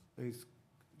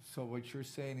what you're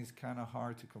saying is kind of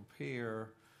hard to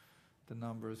compare the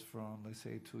numbers from, let's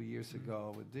say, 2 years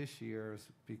ago with this year's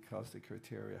because the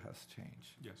criteria has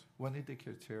changed. Yes. When did the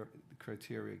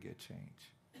criteria get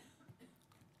changed?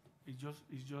 It's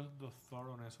just the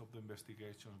thoroughness of the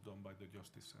investigations done by the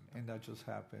Justice Center. And that just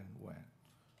happened when?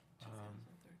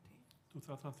 2013.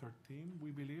 2013,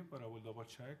 we believe, but I will double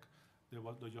check.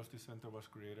 The Justice Center was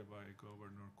created by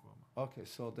Governor Cuomo. Okay,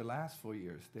 so the last 4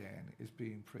 years then is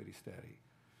being pretty steady.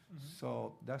 Mhm.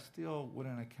 So that still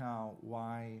wouldn't account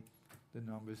why the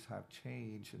numbers have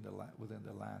changed within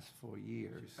the last 4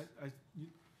 years.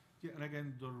 Yeah, and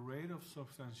again, the rate of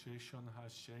substantiation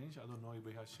has changed. I don't know if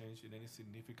it has changed in any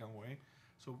significant way.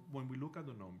 So when we look at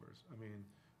the numbers, I mean,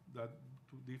 that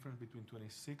difference between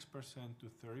 26% to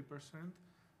 30%,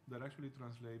 that actually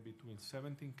translate between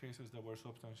 17 cases that were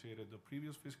substantiated the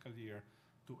previous fiscal year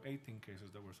to 18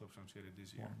 cases that were substantiated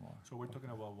this year. One more. So we're talking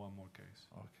about one more case.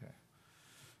 Okay.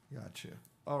 Gotcha.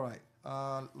 All right.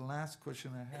 Last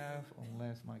question I have,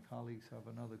 unless my colleagues have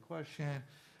another question,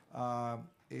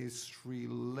 is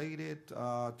related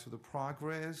to the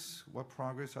progress. What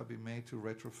progress have been made to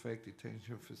retrofit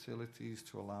detention facilities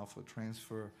to allow for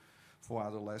transfer for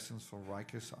adolescents from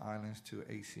Rikers Islands to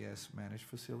ACS managed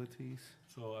facilities?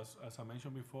 So as I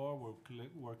mentioned before, we're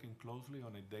working closely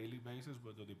on a daily basis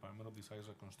with the Department of Design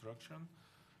and Construction.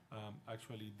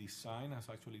 Actually, design has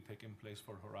actually taken place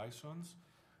for Horizons,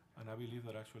 and I believe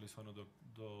that actually some of the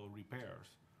repairs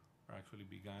are actually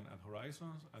began at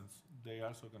Horizons, and they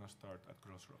also going to start at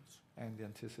Crossroads. And the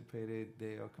anticipated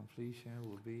day of completion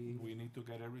will be? We need to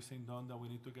get everything done that we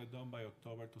need to get done by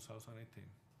October 2018.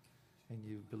 And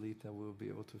you believe that we'll be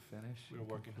able to finish? We're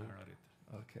working hard at it.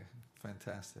 Okay,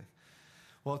 fantastic.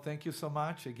 Well, thank you so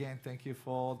much. Again, thank you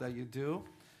for all that you do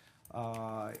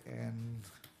and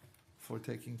for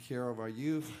taking care of our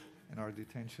youth in our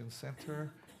detention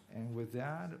center. And with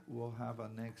that, we'll have our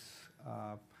next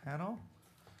panel.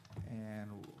 And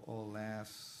we'll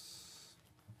ask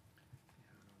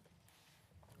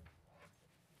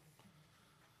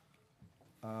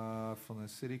from the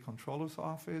City Controller's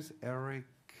Office, Eric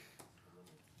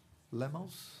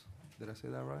Lemos. Did I say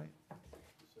that right?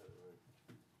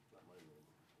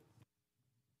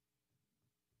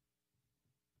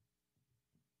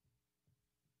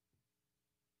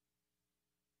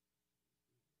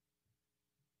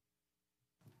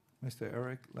 Mr.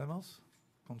 Eric Lemos,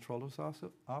 Controller's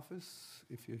Office.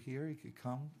 If you're here, you could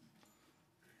come.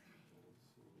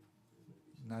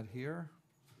 Not here?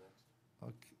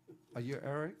 Okay. Are you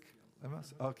Eric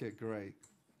Lemos? Okay, great.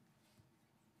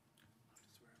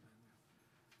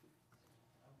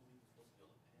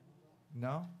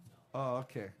 No? Oh,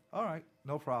 okay. All right,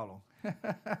 no problem.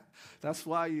 That's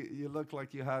why you look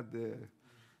like you had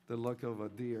the look of a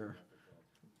deer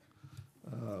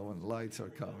when lights are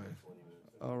coming.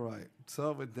 All right.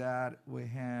 So with that, we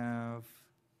have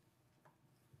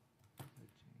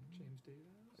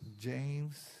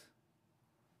James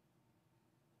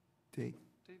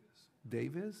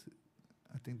Davis.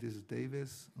 I think this is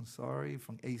Davis. I'm sorry,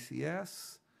 from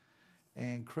ACS,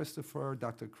 and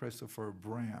Dr. Christopher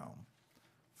Brown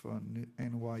from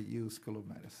NYU School of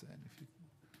Medicine. If you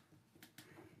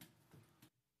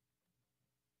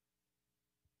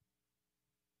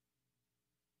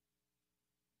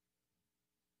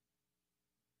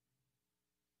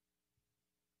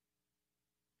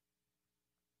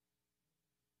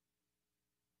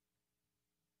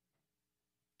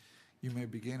You may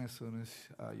begin as soon as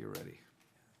you're ready.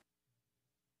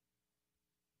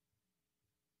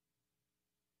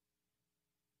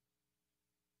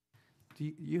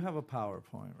 You have a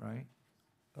PowerPoint, right?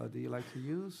 Do you like to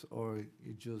use, or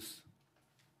you just?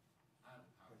 I have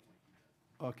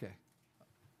a PowerPoint. Okay.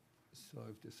 So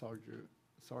if the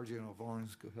Sergeant of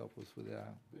Orange could help us with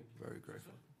that, very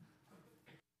grateful.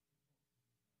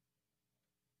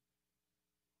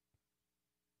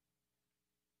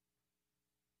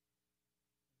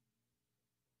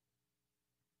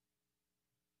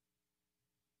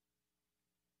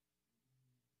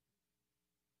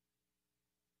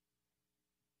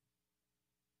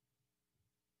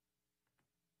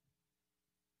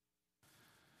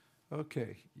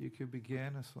 Okay, you can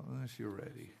begin as soon as you're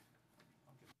ready.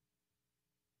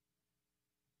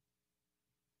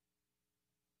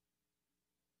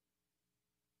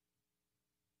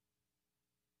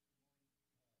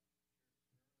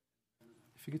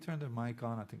 If you could turn the mic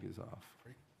on, I think it's off.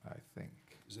 I think.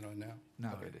 Is it on now?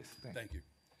 Now Okay. it is. Thank you.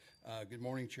 Good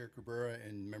morning, Chair Cabrera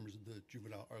and members of the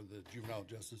Juvenile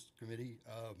Justice Committee.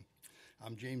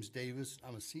 I'm James Davis.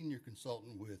 I'm a senior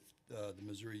consultant with the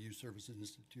Missouri Youth Services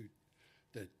Institute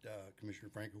that Commissioner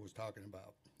Franco was talking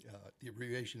about. The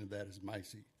abbreviation of that is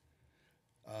MYCC.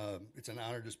 It's an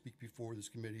honor to speak before this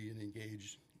committee and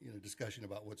engage in a discussion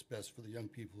about what's best for the young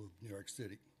people of New York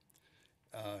City.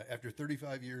 After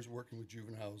 35 years working with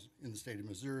juveniles in the state of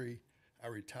Missouri, I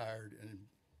retired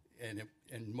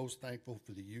and most thankful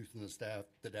for the youth and the staff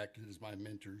that acted as my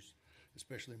mentors,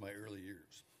 especially in my early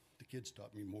years. The kids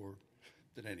taught me more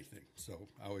than anything, so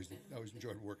I always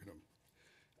enjoyed working them.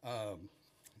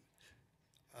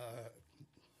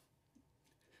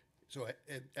 So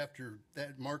after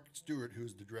that, Mark Stewart, who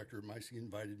is the director of MYCC,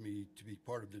 invited me to be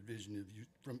part of the division of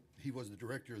youth. He was the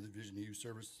director of the division of youth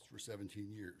services for 17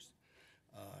 years.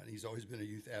 And he's always been a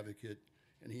youth advocate,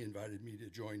 and he invited me to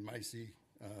join MYCC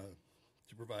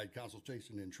to provide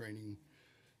consultation and training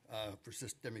for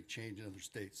systemic change in other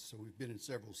states. So we've been in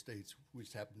several states. We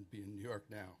just happen to be in New York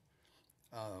now.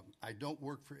 I don't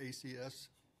work for ACS.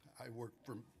 I work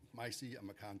for MYCC. I'm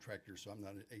a contractor, so I'm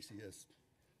not an ACS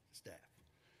staff.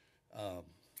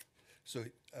 So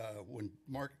when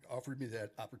Mark offered me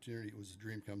that opportunity, it was a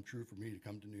dream come true for me to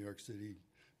come to New York City,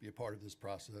 be a part of this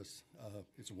process.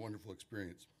 It's a wonderful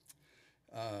experience.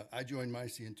 I joined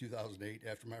MYCC in 2008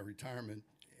 after my retirement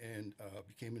and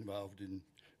became involved in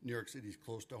New York City's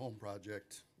Close to Home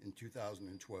project in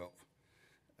 2012.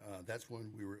 That's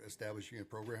when we were establishing a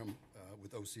program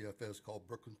with OCFS called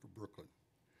Brooklyn for Brooklyn.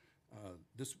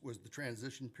 This was the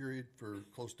transition period for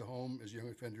Close to Home as young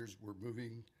offenders were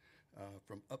moving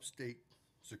from upstate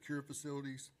secure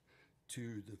facilities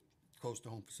to the Close to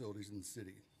Home facilities in the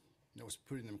city. That was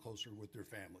putting them closer with their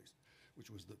families, which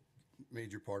was the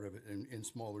major part of it, in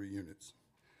smaller units.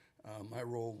 My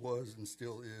role was and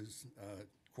still is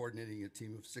coordinating a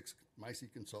team of 6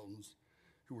 MYCC consultants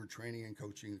who were training and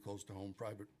coaching the Close to Home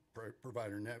private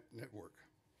provider network.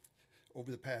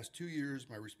 Over the past 2 years,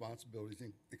 my responsibilities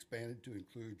expanded to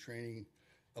include training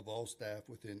of all staff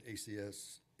within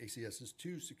ACS's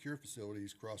 2 secure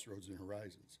facilities, Crossroads and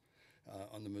Horizons,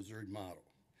 on the Missouri model.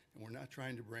 And we're not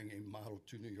trying to bring a model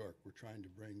to New York. We're trying to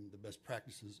bring the best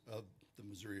practices of the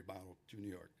Missouri model to New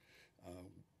York.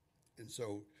 And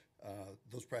so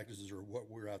those practices are what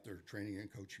we're out there training and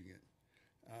coaching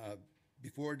in.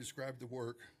 Before I describe the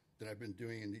work that I've been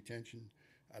doing in detention,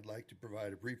 I'd like to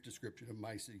provide a brief description of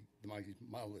MYCC, the MYCC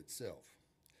model itself.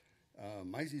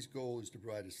 MYCC's goal is to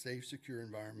provide a safe, secure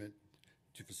environment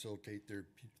to facilitate their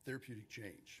therapeutic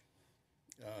change.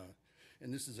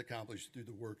 And this is accomplished through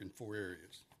the work in 4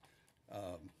 areas.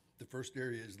 The first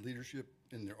area is leadership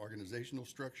in their organizational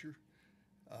structure,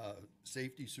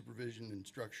 safety, supervision, and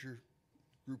structure,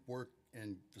 group work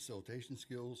and facilitation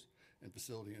skills, and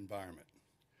facility environment.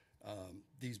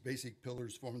 These basic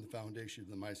pillars form the foundation of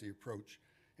the MYCC approach,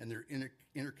 and they're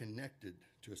interconnected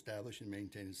to establish and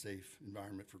maintain a safe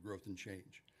environment for growth and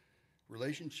change.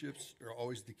 Relationships are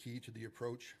always the key to the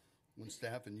approach. When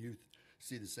staff and youth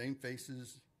see the same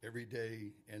faces every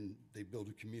day and they build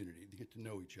a community, they get to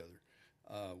know each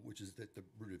other, which is at the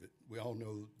root of it. We all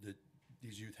know that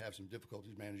these youth have some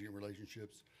difficulties managing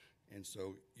relationships, and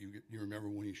so you remember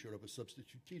when you showed up as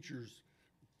substitute teachers,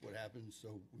 what happened.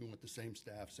 So we want the same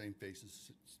staff, same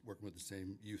faces, working with the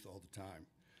same youth all the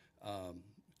time.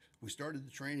 We started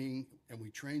the training, and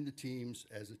we trained the teams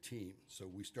as a team. So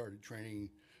we started training,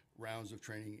 rounds of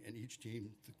training, and each team,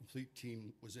 the complete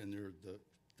team was in there, the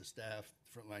staff,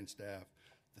 the frontline staff,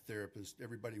 the therapist,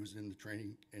 everybody was in the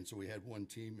training, and so we had one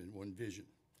team and one vision.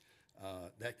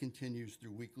 That continues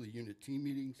through weekly unit team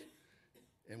meetings,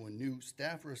 and when new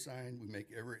staff are assigned, we make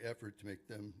every effort to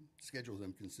schedule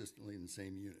them consistently in the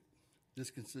same unit. This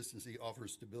consistency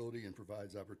offers stability and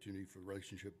provides opportunity for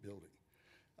relationship building.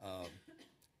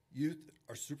 Youth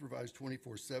are supervised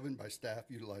 24/7 by staff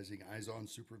utilizing eyes-on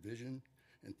supervision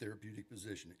and therapeutic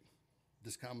positioning.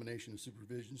 This combination of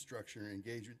supervision, structure, and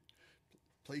engagement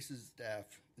places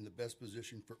staff in the best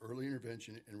position for early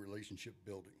intervention and relationship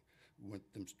building. We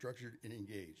want them structured and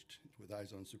engaged with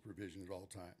eyes on supervision at all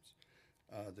times.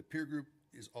 The peer group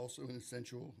is also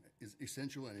essential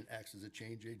and it acts as a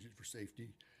change agent for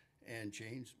safety and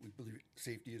change. We believe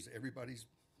safety is everybody's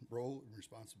role and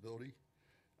responsibility.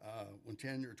 When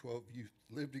 10 or 12 youth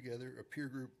live together, a peer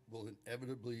group will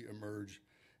inevitably emerge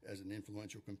as an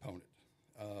influential component.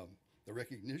 The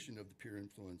recognition of the peer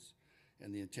influence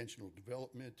and the intentional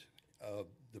development of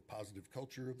the positive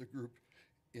culture of the group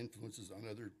influences on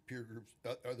other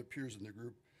peers in the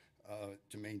group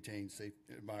to maintain safe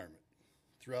environment.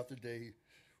 Throughout the day,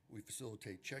 we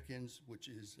facilitate check-ins, which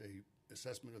is a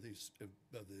assessment of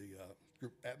the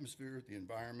group atmosphere, the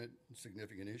environment,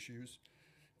 significant issues,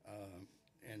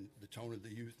 and the tone of the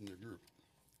youth in the group.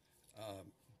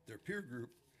 Their peer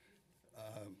group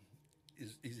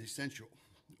is essential.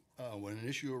 When an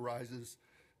issue arises,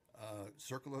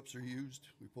 circle-ups are used.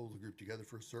 We pull the group together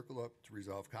for a circle-up to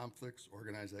resolve conflicts,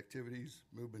 organize activities,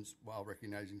 movements while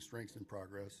recognizing strengths and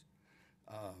progress.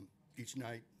 Each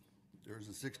night, there's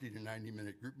a 60 to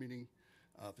 90-minute group meeting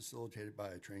facilitated by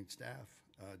a trained staff.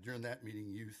 During that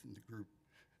meeting, youth in the group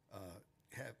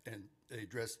they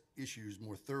address issues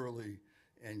more thoroughly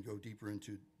and go deeper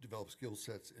into develop skill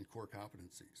sets and core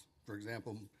competencies. For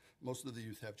example, most of the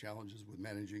youth have challenges with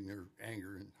managing their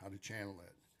anger and how to channel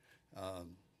it.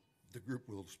 The group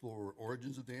will explore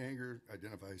origins of the anger,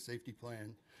 identify a safety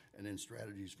plan, and then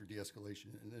strategies for de-escalation,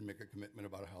 and then make a commitment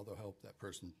about how they'll help that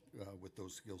person with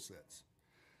those skill sets.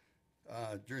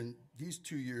 During these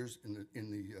 2 years in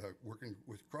the working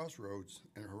with Crossroads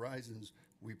and Horizons,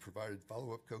 we provided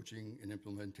follow-up coaching and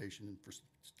implementation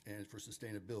for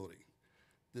sustainability.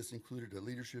 This included a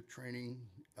leadership training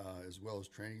as well as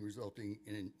training resulting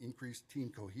in an increased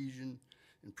team cohesion,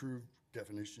 improved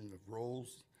definition of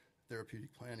roles,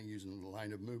 therapeutic planning using the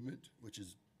line of movement, which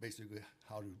is basically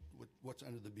what's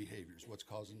under the behaviors, what's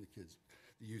causing the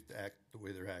youth to act the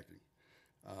way they're acting.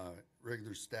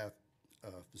 Regular staff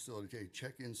facilitate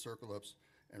check-ins, circle-ups,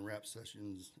 and wrap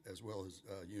sessions, as well as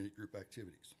unit group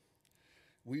activities.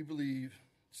 We believe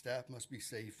staff must be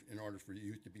safe in order for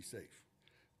youth to be safe.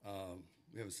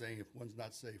 We have a saying, if one's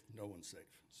not safe, no one's safe.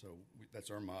 So that's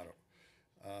our motto.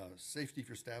 Safety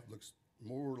for staff looks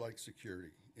more like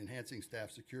security. Enhancing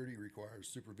staff security requires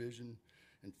supervision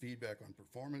and feedback on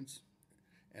performance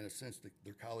and a sense that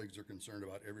their colleagues are concerned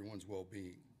about everyone's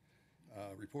well-being.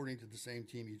 Reporting to the same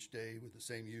team each day with the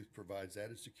same youth provides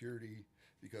added security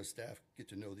because staff get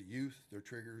to know the youth, their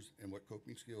triggers, and what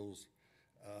coping skills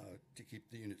to keep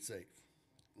the unit safe.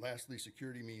 Lastly,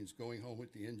 security means going home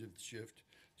at the end of the shift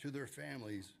to their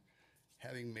families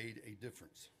having made a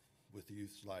difference with the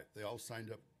youth's life. They all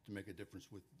signed up to make a difference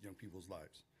with young people's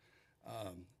lives.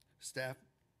 Staff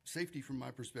safety, from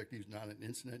my perspective, is not an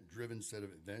incident-driven set of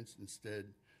events. Instead,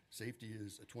 safety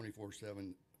is a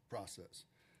 24/7 process.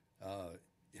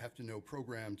 You have to know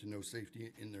program to know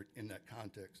safety in that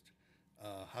context.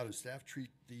 How does staff treat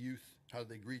the youth? How do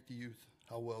they greet the youth?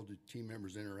 How well do team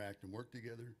members interact and work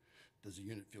together? Does the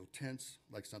unit feel tense,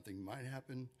 like something might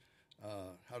happen?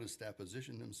 How does staff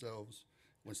position themselves?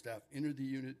 When staff enter the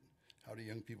unit, how do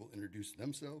young people introduce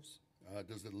themselves?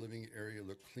 Does the living area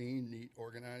look clean, neat,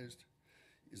 organized?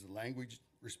 Is the language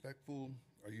respectful?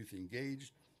 Are youth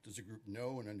engaged? Does the group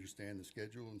know and understand the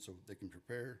schedule and so they can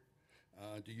prepare?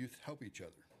 Do youth help each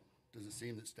other? Does it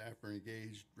seem that staff are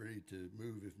engaged, ready to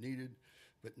move if needed,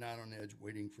 but not on edge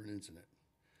waiting for an incident?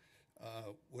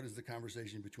 What is the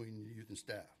conversation between youth and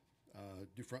staff?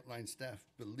 Do frontline staff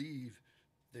believe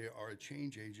they are a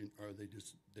change agent, or are they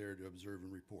just there to observe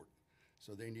and report?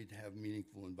 So they need to have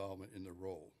meaningful involvement in their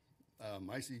role.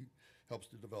 NYCC helps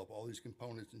to develop all these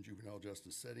components in juvenile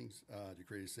justice settings to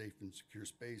create a safe and secure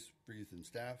space for youth and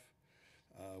staff.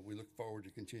 We look forward to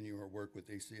continuing our work with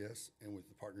ACS and with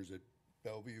the partners at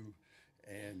Bellevue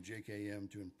and JKM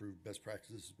to improve best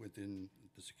practices within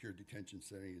the secure detention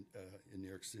setting in New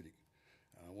York City.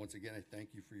 Once again, I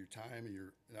thank you for your time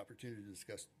and an opportunity to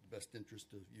discuss the best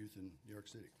interest of youth in New York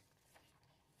City.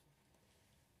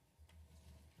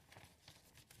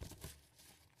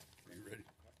 Are you ready?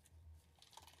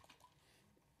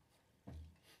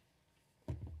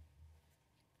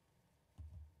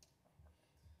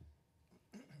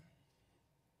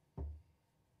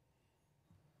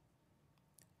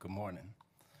 Good morning.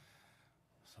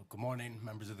 So good morning,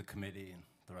 members of the committee and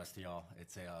the rest of y'all.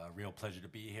 It's a real pleasure to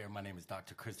be here. My name is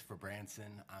Dr. Christopher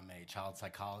Branson. I'm a child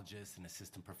psychologist and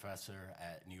assistant professor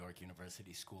at New York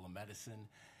University School of Medicine.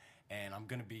 And I'm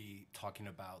going to be talking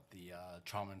about the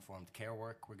trauma-informed care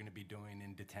work we're going to be doing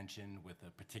in detention with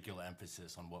a particular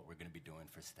emphasis on what we're going to be doing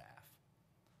for staff.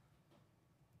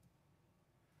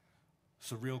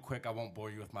 So real quick, I won't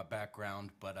bore you with my background,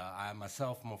 but I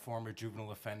myself am a former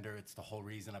juvenile offender. It's the whole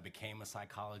reason I became a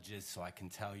psychologist, so I can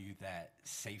tell you that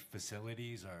safe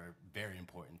facilities are very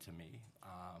important to me.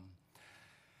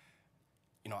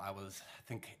 I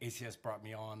think ACS brought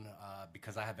me on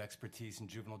because I have expertise in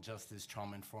juvenile justice,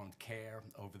 trauma-informed care.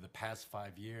 Over the past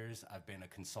 5 years, I've been a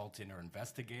consultant or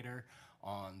investigator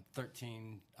on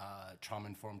 13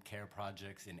 trauma-informed care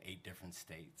projects in 8 different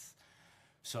states.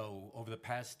 So over the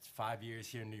past 5 years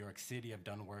here in New York City, I've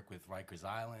done work with Rikers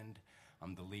Island.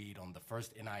 I'm the lead on the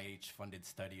first NIH-funded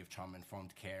study of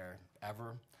trauma-informed care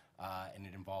ever, and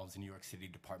it involves the New York City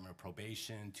Department of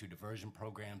Probation, 2 diversion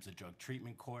programs, a drug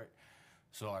treatment court.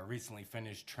 So I recently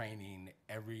finished training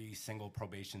every single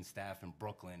probation staff in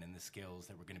Brooklyn in the skills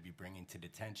that we're going to be bringing to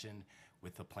detention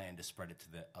with a plan to spread it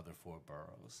to the other 4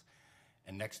 boroughs.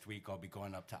 And next week, I'll be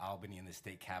going up to Albany in the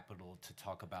state capitol to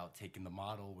talk about taking the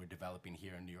model we're developing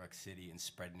here in New York City and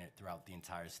spreading it throughout the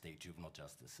entire state juvenile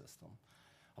justice system.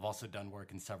 I've also done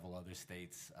work in several other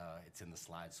states. It's in the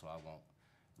slides, so I won't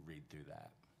read through that.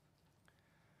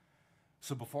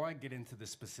 So before I get into the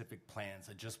specific plans,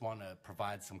 I just want to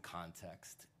provide some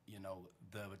context.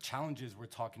 The challenges we're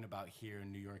talking about here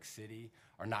in New York City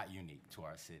are not unique to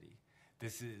our city.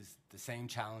 This is the same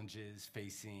challenges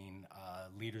facing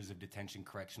leaders of detention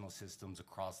correctional systems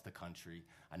across the country.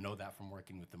 I know that from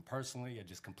working with them personally. I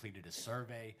just completed a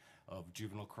survey of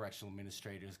juvenile correctional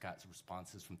administrators, got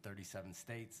responses from 37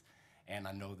 states, and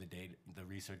I know the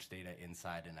research data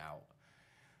inside and out.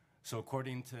 So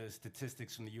according to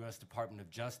statistics from the U.S. Department of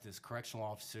Justice, correctional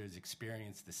officers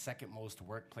experience the second most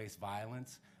workplace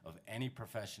violence of any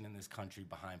profession in this country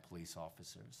behind police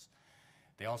officers.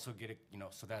 They also get,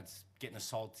 so that's getting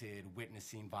assaulted,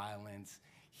 witnessing violence,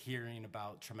 hearing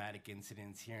about traumatic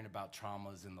incidents, hearing about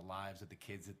traumas in the lives of the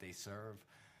kids that they serve.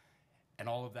 And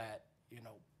all of that,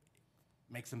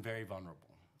 makes them very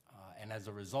vulnerable. And as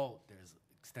a result, there's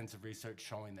extensive research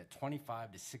showing that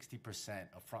 25 to 60%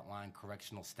 of frontline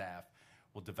correctional staff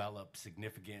will develop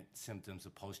significant symptoms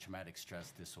of post-traumatic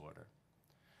stress disorder.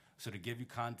 So to give you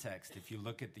context, if you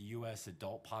look at the U.S.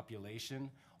 adult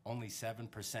population, only 7%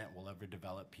 will ever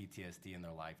develop PTSD in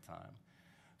their lifetime.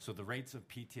 So the rates of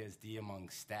PTSD among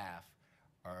staff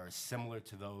are similar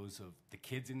to those of the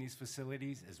kids in these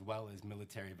facilities, as well as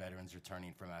military veterans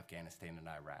returning from Afghanistan and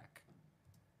Iraq.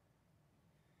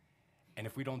 And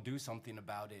if we don't do something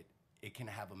about it, it can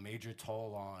have a major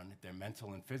toll on their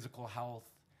mental and physical health,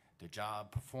 their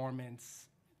job performance,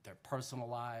 their personal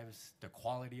lives, their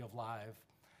quality of life.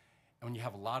 And when you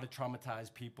have a lot of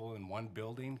traumatized people in one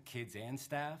building, kids and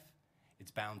staff,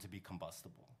 it's bound to be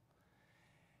combustible.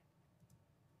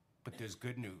 But there's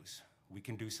good news. We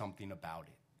can do something about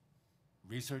it.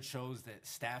 Research shows that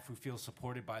staff who feel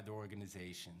supported by their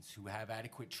organizations, who have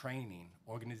adequate training,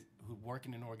 who work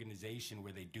in an organization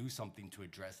where they do something to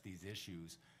address these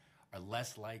issues, are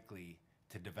less likely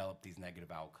to develop these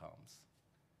negative outcomes.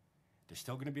 They're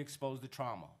still going to be exposed to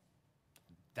trauma.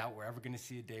 Doubt we're ever going to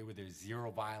see a day where there's 0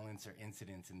 violence or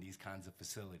incidents in these kinds of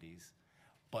facilities,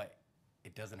 but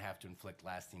it doesn't have to inflict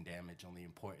lasting damage on the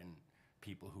important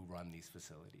people who run these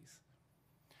facilities.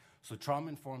 So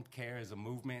trauma-informed care is a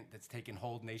movement that's taken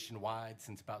hold nationwide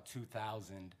since about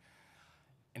 2000.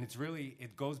 And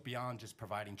it goes beyond just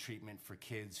providing treatment for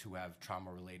kids who have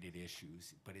trauma-related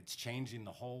issues, but it's changing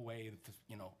the whole way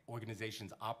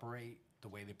organizations operate, the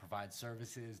way they provide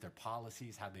services, their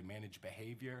policies, how they manage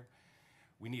behavior.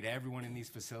 We need everyone in these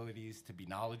facilities to be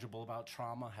knowledgeable about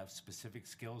trauma, have specific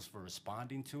skills for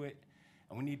responding to it,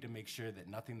 and we need to make sure that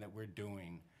nothing that we're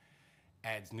doing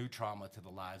adds new trauma to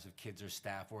the lives of kids or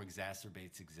staff or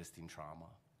exacerbates existing trauma.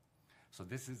 So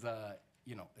this is a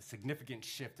significant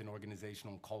shift in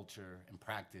organizational culture and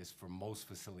practice for most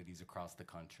facilities across the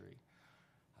country,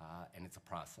 and it's a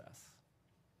process.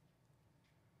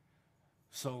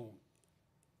 So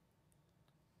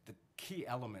the key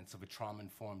elements of a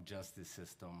trauma-informed justice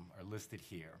system are listed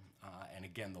here. And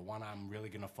again, the one I'm really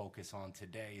going to focus on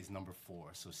today is number 4,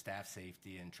 so staff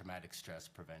safety and traumatic stress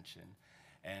prevention.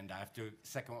 And I have to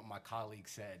second what my colleague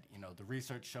said. The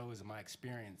research shows, in my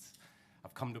experience,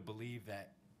 I've come to believe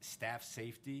that staff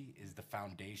safety is the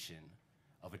foundation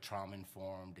of a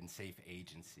trauma-informed and safe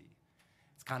agency.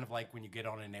 It's kind of like when you get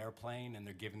on an airplane and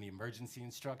they're given the emergency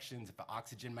instructions. If an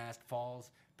oxygen mask falls,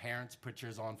 parents put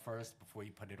yours on first before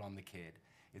you put it on the kid.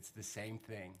 It's the same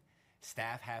thing.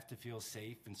 Staff have to feel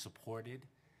safe and supported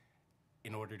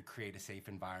in order to create a safe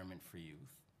environment for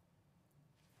youth.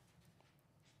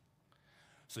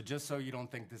 So just so you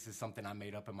don't think this is something I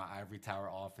made up in my ivory tower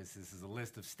office, this is a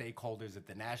list of stakeholders at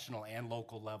the national and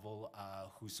local level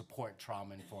who support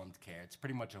trauma-informed care. It's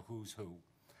pretty much a who's who.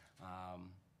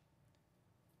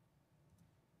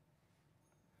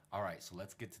 All right, so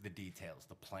let's get to the details,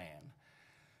 the plan.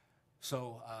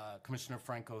 So Commissioner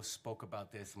Franco spoke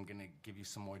about this. I'm gonna give you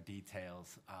some more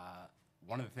details.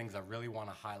 One of the things I really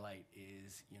wanna highlight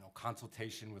is,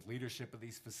 consultation with leadership of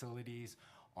these facilities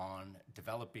on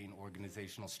developing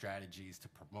organizational strategies to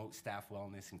promote staff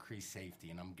wellness, increase safety,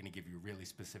 and I'm gonna give you really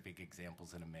specific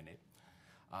examples in a minute.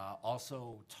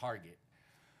 Also, Target.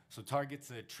 So Target's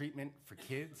a treatment for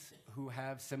kids who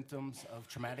have symptoms of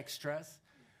traumatic stress,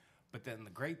 but then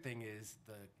the great thing is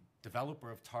the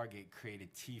developer of Target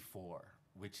created T4,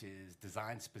 which is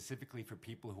designed specifically for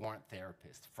people who aren't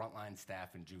therapists, frontline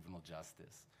staff in juvenile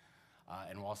justice.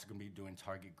 And we're also gonna be doing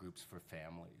Target groups for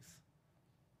families.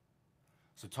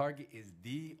 So Target is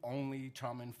the only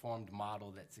trauma-informed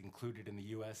model that's included in the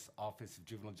U.S. Office of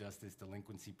Juvenile Justice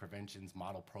Delinquency Prevention's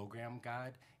Model Program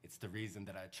Guide. It's the reason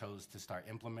that I chose to start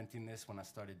implementing this when I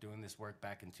started doing this work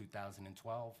back in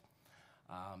 2012.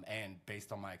 And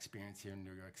based on my experience here in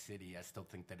New York City, I still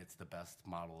think that it's the best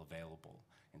model available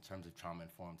in terms of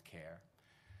trauma-informed care.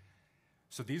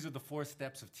 So these are the 4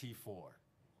 steps of T4.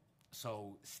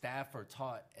 So staff are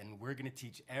taught, and we're gonna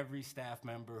teach every staff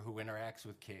member who interacts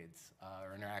with kids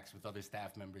or interacts with other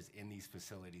staff members in these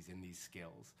facilities in these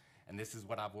skills. And this is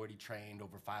what I've already trained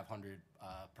over 500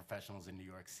 professionals in New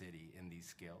York City in these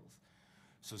skills.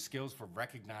 So skills for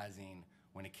recognizing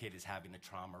when a kid is having a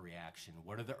trauma reaction.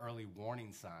 What are the early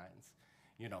warning signs?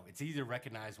 It's easy to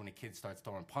recognize when a kid starts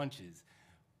throwing punches,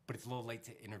 but it's a little late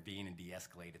to intervene and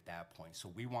de-escalate at that point. So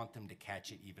we want them to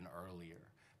catch it even earlier,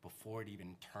 before it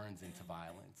even turns into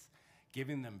violence.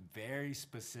 Giving them very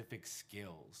specific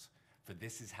skills for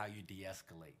this is how you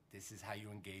de-escalate, this is how you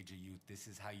engage a youth, this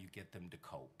is how you get them to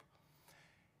cope.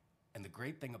 And the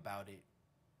great thing about it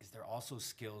is they're also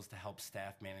skills to help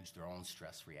staff manage their own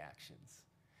stress reactions.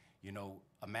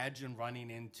 Imagine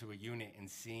running into a unit and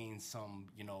seeing some,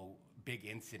 big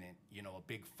incident, a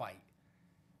big fight.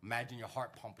 Imagine your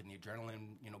heart pumping, the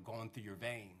adrenaline, going through your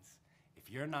veins. If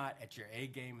you're not at your A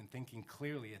game and thinking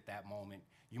clearly at that moment,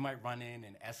 you might run in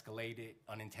and escalate it,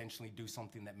 unintentionally do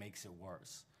something that makes it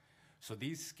worse. So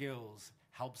these skills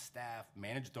help staff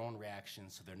manage their own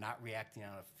reactions so they're not reacting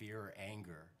out of fear or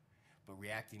anger, but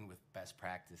reacting with best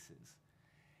practices.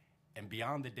 And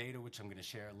beyond the data, which I'm gonna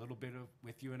share a little bit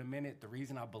with you in a minute, the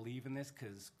reason I believe in this,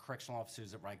 because correctional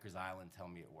officers at Rikers Island tell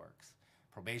me it works.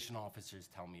 Probation officers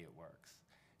tell me it works.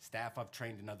 Staff I've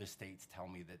trained in other states tell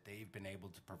me that they've been able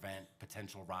to prevent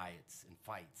potential riots and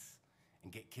fights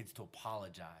and get kids to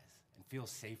apologize and feel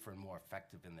safer and more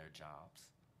effective in their jobs.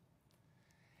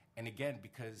 And again,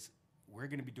 because we're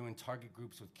gonna be doing target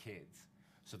groups with kids,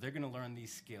 so they're gonna learn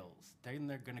these skills. Then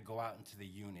they're gonna go out into the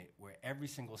unit where every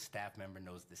single staff member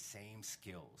knows the same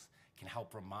skills, can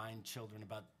help remind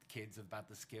kids about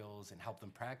the skills and help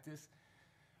them practice.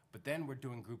 But then we're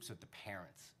doing groups with the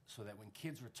parents so that when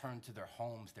kids return to their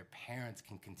homes, their parents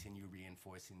can continue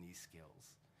reinforcing these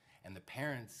skills. And the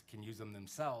parents can use them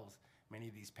themselves. Many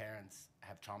of these parents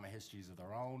have trauma histories of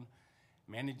their own.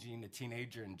 Managing a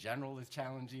teenager in general is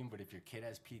challenging, but if your kid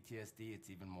has PTSD, it's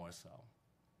even more so.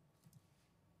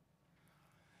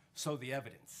 So the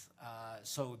evidence.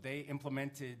 So they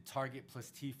implemented Target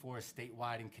plus T4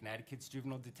 statewide in Connecticut's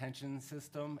juvenile detention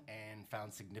system and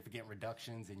found significant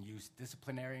reductions in youth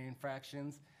disciplinary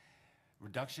infractions,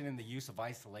 reduction in the use of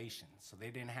isolation. So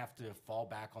they didn't have to fall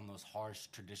back on those harsh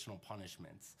traditional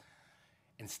punishments.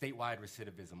 And statewide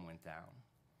recidivism went down.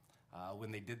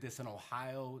 When they did this in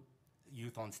Ohio,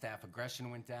 youth on staff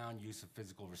aggression went down, use of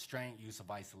physical restraint, use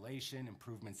of isolation,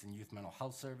 improvements in youth mental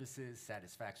health services,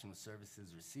 satisfaction with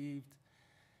services received.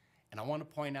 And I want to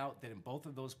point out that in both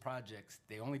of those projects,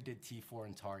 they only did T4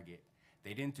 and Target.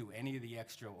 They didn't do any of the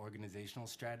extra organizational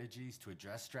strategies to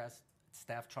address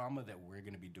staff trauma that we're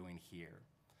going to be doing here.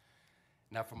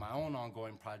 Now, for my own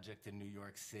ongoing project in New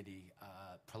York City,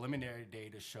 preliminary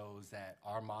data shows that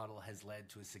our model has led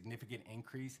to a significant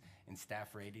increase in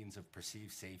staff ratings of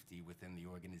perceived safety within the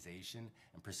organization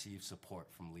and perceived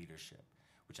support from leadership,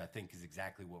 which I think is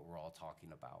exactly what we're all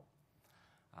talking about.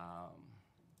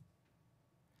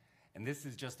 And this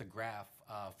is just a graph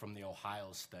from the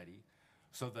Ohio study.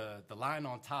 So the line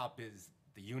on top is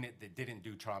the unit that didn't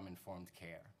do trauma-informed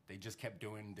care. They just kept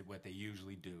doing what they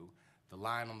usually do. The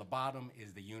line on the bottom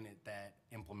is the unit that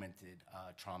implemented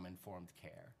trauma-informed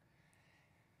care.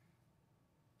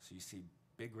 So you see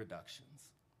big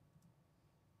reductions.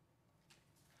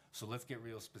 So let's get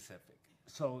real specific.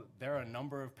 So there are a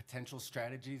number of potential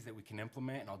strategies that we can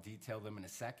implement, and I'll detail them in a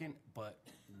second, but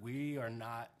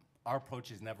our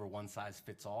approach is never one size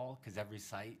fits all, because every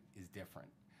site is different.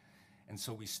 And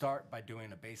so we start by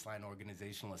doing a baseline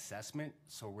organizational assessment.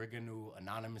 So we're going to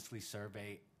anonymously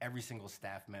survey every single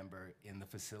staff member in the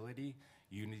facility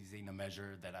using a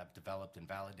measure that I've developed and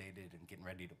validated and getting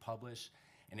ready to publish.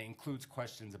 And it includes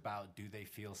questions about, do they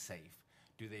feel safe?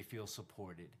 Do they feel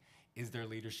supported? Is their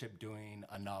leadership doing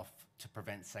enough to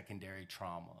prevent secondary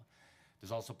trauma?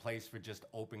 There's also place for just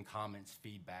open comments,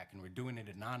 feedback, and we're doing it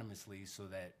anonymously so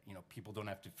that, you know, people don't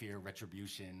have to fear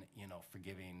retribution, you know, for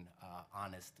giving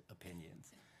honest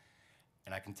opinions.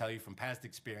 And I can tell you from past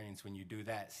experience, when you do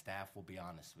that, staff will be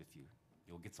honest with you.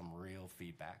 You'll get some real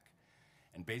feedback.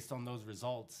 And based on those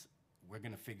results, we're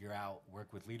gonna figure out,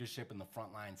 work with leadership and the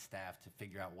frontline staff to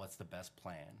figure out what's the best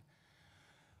plan.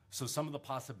 So some of the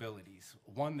possibilities,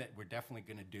 one that we're definitely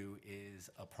gonna do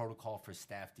is a protocol for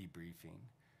staff debriefing.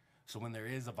 So when there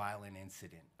is a violent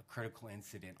incident, a critical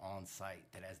incident on site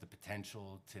that has the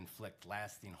potential to inflict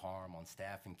lasting harm on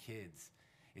staff and kids,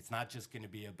 it's not just gonna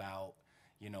be about,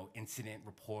 you know, incident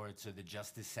reports or the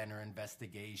Justice Center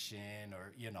investigation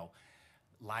or, you know,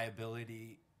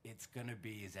 liability. It's gonna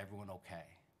be, is everyone okay?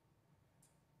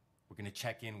 We're gonna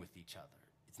check in with each other.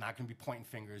 It's not gonna be pointing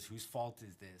fingers, whose fault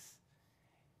is this?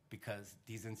 Because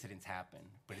these incidents happen,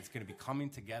 but it's gonna be coming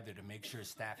together to make sure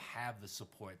staff have the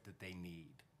support that they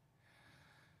need.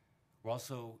 We're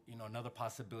also, you know, another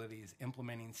possibility is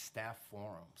implementing staff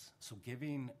forums. So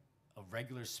giving a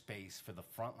regular space for the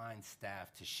frontline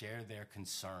staff to share their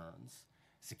concerns,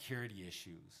 security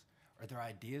issues, or their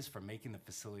ideas for making the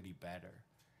facility better.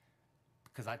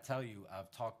 Because I tell you, I've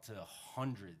talked to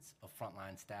hundreds of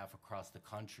frontline staff across the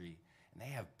country, and they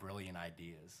have brilliant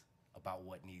ideas about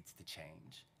what needs to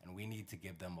change, and we need to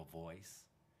give them a voice.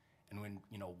 And when,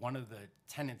 you know, one of the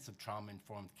tenets of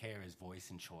trauma-informed care is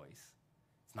voice and choice.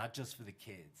 It's not just for the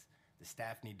kids. The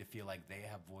staff need to feel like they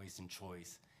have voice and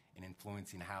choice in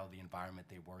influencing how the environment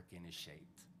they work in is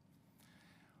shaped.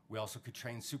 We also could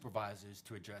train supervisors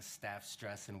to address staff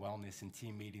stress and wellness in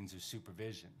team meetings or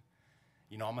supervision.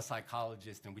 You know, I'm a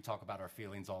psychologist and we talk about our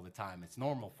feelings all the time. It's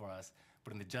normal for us,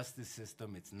 but in the justice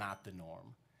system, it's not the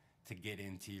norm to get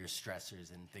into your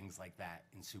stressors and things like that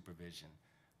in supervision.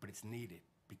 But it's needed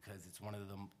because it's one of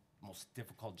the most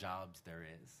difficult jobs there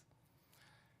is.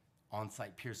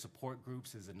 On-site peer support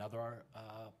groups is another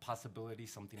possibility,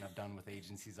 something I've done with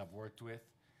agencies I've worked with.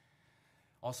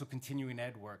 Also continuing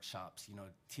ed workshops, you know,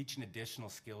 teaching additional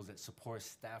skills that support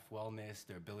staff wellness,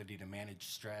 their ability to manage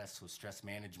stress, so stress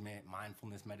management,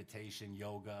 mindfulness, meditation,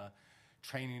 yoga,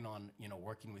 training on, you know,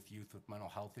 working with youth with mental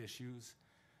health issues.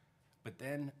 But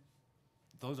then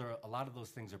a lot of those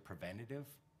things are preventative,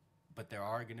 but there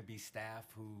are gonna be staff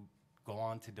who go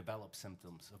on to develop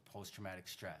symptoms of post-traumatic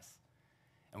stress.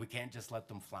 And we can't just let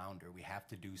them flounder. We have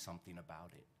to do something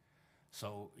about it.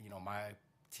 So, you know, my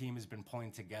team has been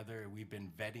pulling together. We've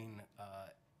been vetting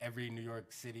every New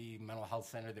York City mental health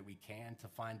center that we can to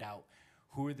find out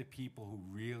who are the people who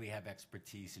really have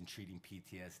expertise in treating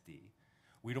PTSD.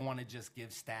 We don't want to just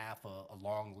give staff a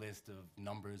long list of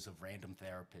numbers of random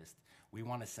therapists. We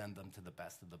want to send them to the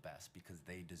best of the best because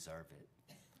they deserve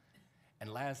it.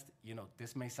 And last, you know,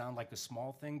 this may sound like a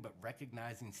small thing, but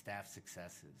recognizing staff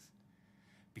successes.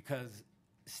 Because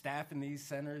staff in these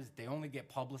centers, they only get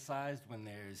publicized when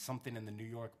there's something in the New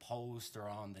York Post or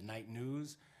on the night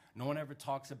news. No one ever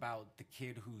talks about the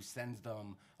kid who sends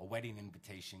them a wedding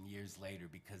invitation years later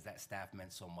because that staff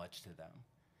meant so much to them.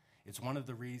 It's one of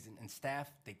the reasons, and staff,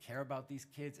 they care about these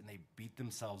kids and they beat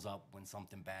themselves up when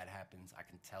something bad happens, I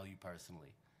can tell you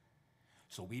personally.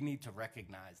 So we need to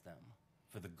recognize them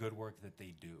for the good work that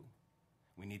they do.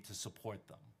 We need to support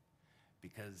them.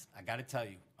 Because I gotta tell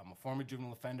you, I'm a former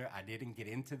juvenile offender. I didn't get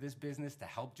into this business to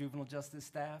help juvenile justice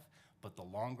staff, but the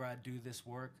longer I do this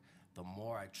work, the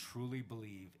more I truly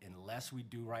believe unless we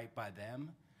do right by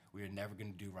them, we are never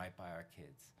gonna do right by our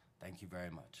kids. Thank you very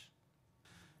much.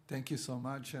 Thank you so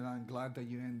much, and I'm glad that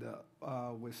you end up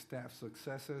with staff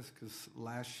successes, because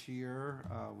last year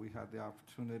we had the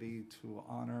opportunity to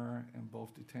honor in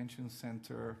both detention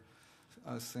centers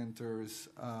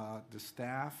the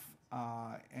staff,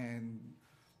 and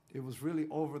it was really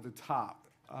over the top.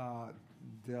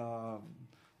 The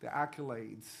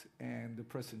accolades and the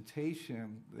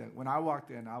presentation, that when I walked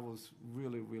in, I was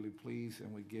really, really pleased,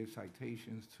 and we gave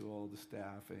citations to all the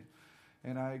staff.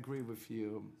 And I agree with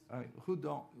you. Who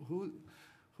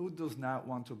does not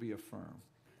want to be affirmed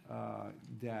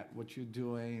that what you're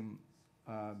doing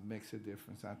makes a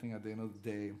difference? I think at the end of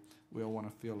the day, we all want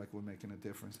to feel like we're making a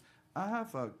difference. I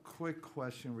have a quick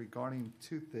question regarding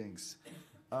two things.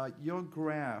 Your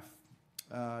graph,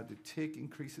 the tick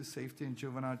increases safety in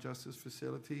juvenile justice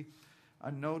facility. I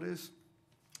noticed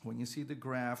when you see the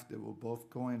graph, they were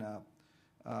both going up.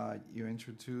 You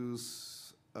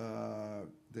introduce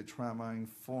the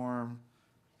trauma-informed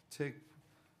TIC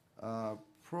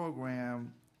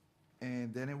program,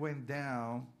 and then it went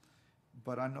down,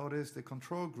 but I noticed the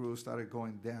control group started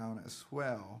going down as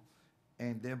well,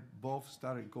 and they both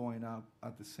started going up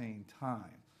at the same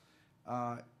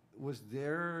time. Was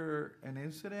there an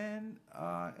incident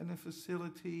in the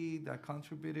facility that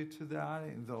contributed to that?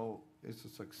 And though it's a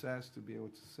success to be able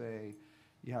to say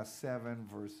you have 7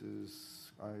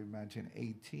 versus, I imagine,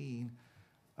 18,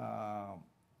 and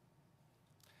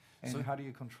So- how do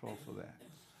you control for that?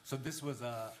 So this was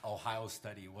a Ohio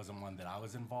study. It wasn't one that I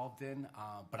was involved in,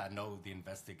 but I know the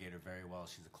investigator very well.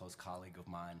 She's a close colleague of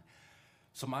mine.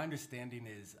 So my understanding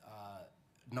is,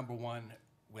 number one,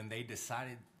 when they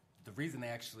decided, the reason they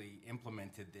actually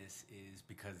implemented this is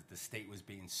because the state was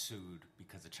being sued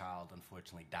because a child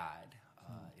unfortunately died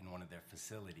in one of their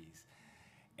facilities.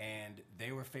 And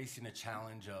they were facing a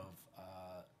challenge of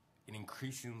an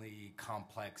increasingly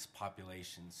complex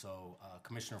population. So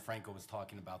Commissioner Franco was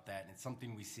talking about that, and it's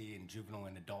something we see in juvenile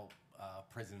and adult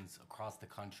prisons across the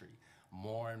country.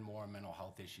 More and more mental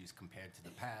health issues compared to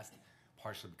the past,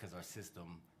 partially because our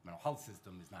system, mental health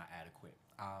system, is not adequate.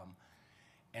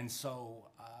 And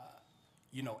so,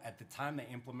 you know, at the time they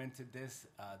implemented this,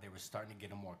 they were starting to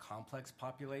get a more complex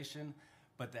population,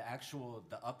 but the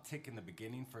uptick in the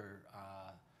beginning for,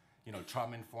 you know,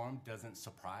 trauma-informed doesn't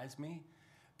surprise me,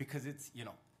 because it's, you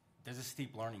know, there's a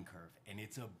steep learning curve, and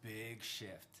it's a big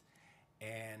shift,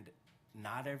 and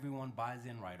not everyone buys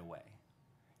in right away.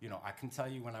 You know, I can tell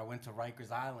you when I went to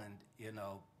Rikers Island, you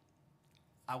know,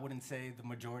 I wouldn't say the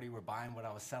majority were buying what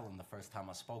I was selling the first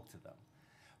time I spoke to them.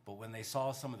 But when they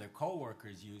saw some of their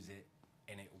coworkers use it,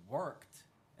 and it worked,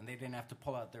 and they didn't have to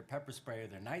pull out their pepper spray or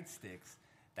their nightsticks,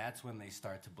 that's when they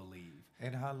start to believe.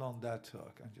 And how long that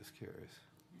took? I'm just curious.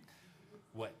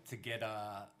 What, to get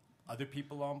other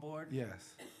people on board?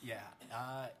 Yes. Yeah.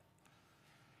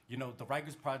 You know, the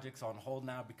Rikers Project's on hold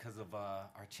now because of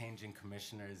our changing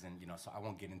commissioners, and, you know, so I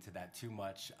won't get into that too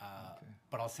much. Okay.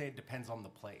 But I'll say it depends on the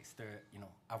place. There, you know,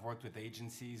 I've worked with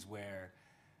agencies where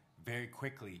very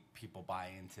quickly people buy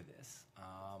into this.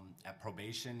 At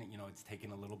probation, you know, it's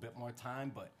taken a little bit more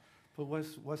time, but But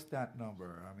what's that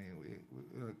number? I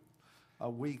mean, a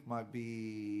week might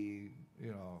be,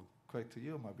 you know, quick to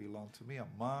you, might be long to me. A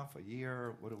month, a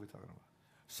year, what are we talking about?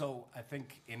 so I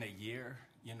think in a year,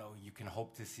 you know, you can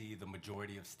hope to see the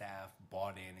majority of staff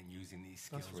bought in and using these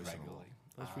skills That's reasonable. regularly.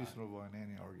 That's reasonable in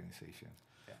any organization.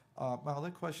 Yeah. My other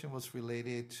question was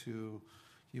related to,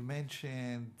 you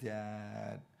mentioned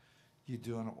that you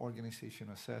do an organization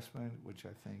assessment, which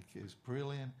I think is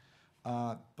brilliant.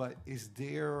 But is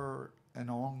there an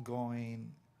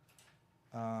ongoing,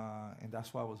 and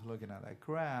that's why I was looking at that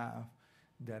graph,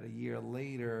 that a year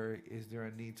later, is there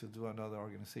a need to do another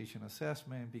organization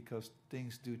assessment? Because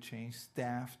things do change,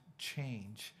 staff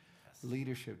change, Yes.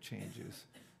 leadership changes.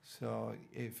 So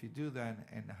if you do that,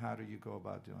 and how do you go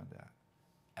about doing that?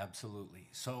 Absolutely.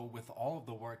 So with all of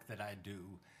the work that I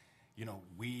do, you know,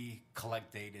 we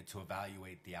collect data to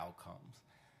evaluate the outcomes,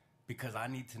 because I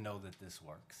need to know that this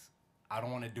works. I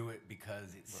don't want to do it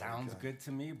because it sounds Okay. good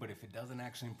to me, but if it doesn't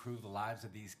actually improve the lives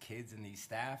of these kids and these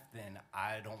staff, then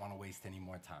I don't want to waste any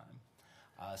more time.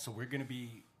 So we're going to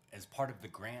be, as part of the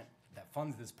grant that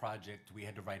funds this project, we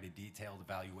had to write a detailed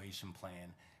evaluation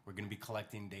plan. We're going to be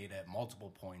collecting data at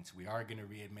multiple points. We are going to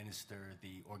re-administer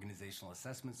the organizational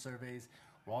assessment surveys.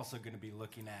 We're also going to be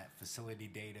looking at facility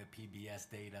data, PBS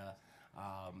data,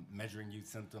 measuring youth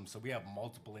symptoms. So we have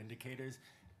multiple indicators.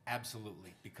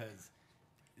 Absolutely, because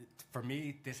for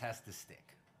me, this has to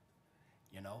stick,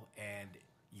 you know, and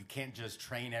you can't just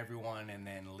train everyone and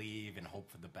then leave and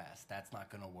hope for the best. That's not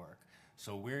going to work.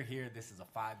 So we're here. This is a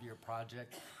 5-year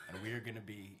project, and we are going to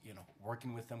be, you know,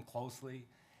 working with them closely.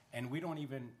 And we don't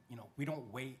even, you know, we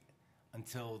don't wait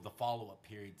until the follow-up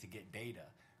period to get data.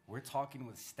 We're talking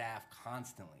with staff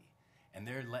constantly, and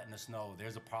they're letting us know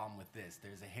there's a problem with this,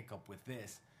 there's a hiccup with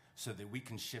this, so that we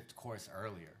can shift course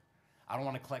earlier. I don't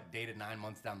want to collect data 9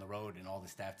 months down the road and all the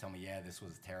staff tell me, yeah, this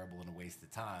was terrible and a waste of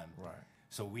time. Right.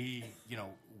 So we, you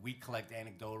know, we collect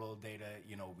anecdotal data,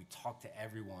 you know, we talk to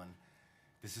everyone.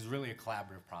 This is really a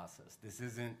collaborative process. This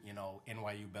isn't, you know,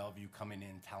 NYU Bellevue coming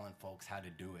in telling folks how to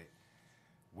do it.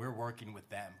 We're working with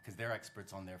them because they're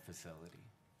experts on their facility.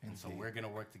 And so Indeed. we're going to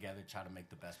work together, try to make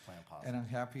the best plan possible. And I'm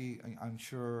happy, I'm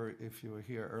sure if you were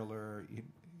here earlier, you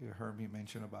heard me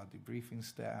mention about debriefing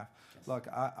staff. Yes. Look,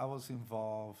 I was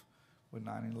involved with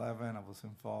 9/11. I was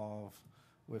involved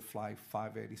with Flight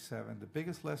 587. The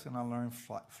biggest lesson I learned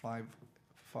Flight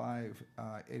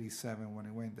 587 when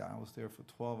it went down, I was there for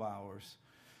 12 hours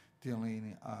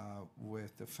dealing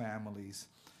with the families.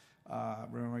 I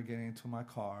remember getting into my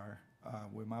car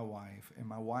with my wife, and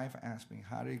my wife asked me,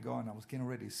 how did it go? And I was getting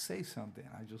ready to say something.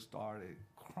 I just started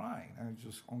crying,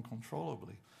 just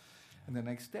uncontrollably. And the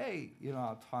next day,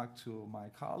 I talked to my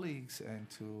colleagues and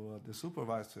to the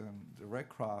supervisor and the Red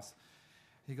Cross.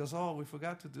 He goes, oh, we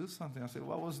forgot to do something. I said,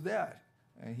 what was that?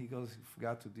 And he goes, he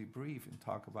forgot to debrief and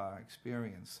talk about our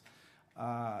experience.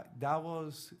 That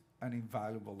was an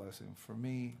invaluable lesson for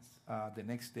me. The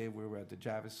next day, we were at the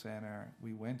Javits Center.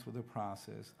 We went through the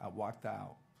process. I walked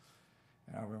out,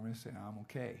 and I remember saying, I'm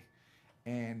okay.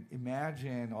 And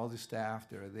imagine all the staff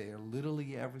that are there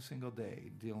literally every single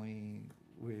day dealing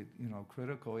with,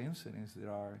 critical incidents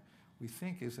that we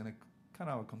think is in a kind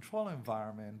of a control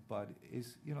environment, but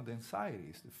is, the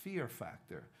anxieties, the fear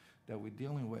factor that we're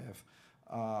dealing with.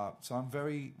 So I'm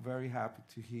very, very happy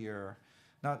to hear.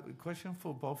 Now, a question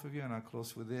for both of you, and I'll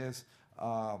close with this.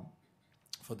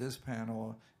 For this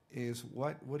panel, is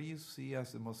what do you see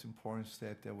as the most important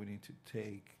step that we need to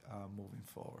take moving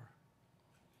forward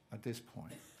at this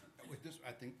point? With this,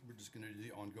 I think we're just going to do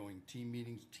the ongoing team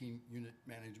meetings, team unit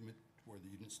management, where the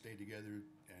units stay together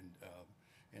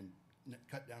and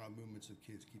cut down on movements of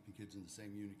kids, keeping kids in the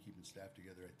same unit, keeping staff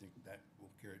together. I think that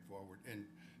will carry it forward. And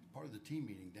part of the team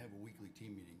meeting, they have a weekly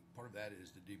team meeting. Part of that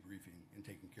is the debriefing and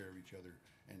taking care of each other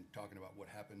and talking about what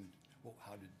happened. Well,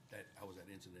 how was that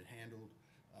incident handled?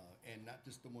 And not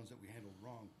just the ones that we handled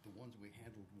wrong, the ones we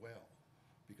handled well,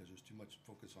 because there's too much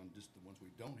focus on just the ones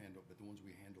we don't handle, but the ones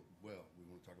we handled well. We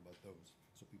want to talk about those,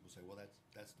 so people say, well,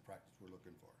 that's the practice we're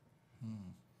looking for.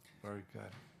 Very good.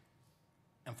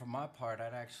 And for my part,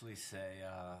 I'd actually say,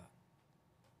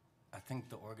 I think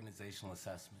the organizational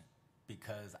assessment,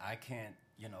 because I can't,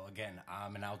 again,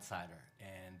 I'm an outsider,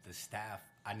 and the staff,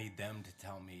 I need them to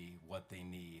tell me what they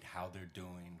need, how they're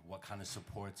doing, what kind of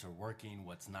supports are working,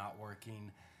 what's not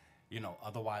working.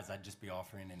 Otherwise I'd just be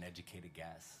offering an educated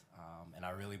guess. And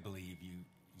I really believe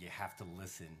you have to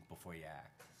listen before you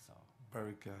act. So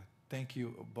very good. Thank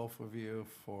you, both of you,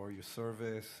 for your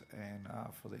service and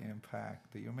for the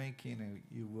impact that you're making and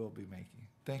you will be making.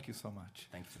 Thank you so much.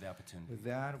 Thank you for the opportunity. With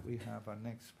that, we have our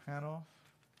next panel.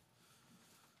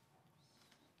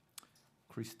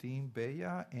 Christine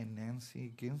Bella and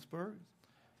Nancy Ginsburg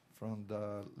from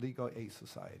the Legal Aid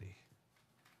Society.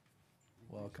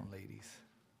 Welcome, ladies.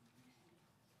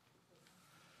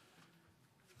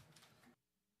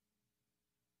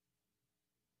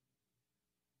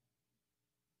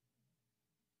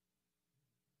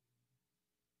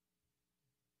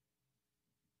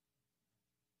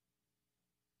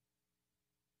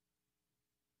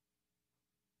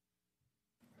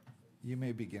 You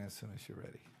may begin as soon as you're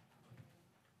ready.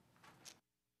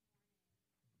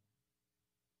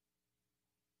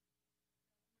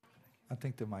 I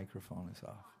think the microphone is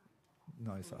off.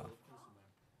 No, it's off.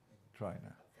 Try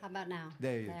now. How about now?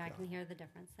 There you go. I can hear the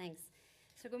difference. Thanks.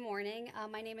 So good morning.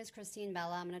 My name is Christine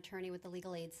Bella. I'm an attorney with the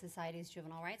Legal Aid Society's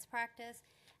Juvenile Rights Practice,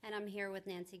 and I'm here with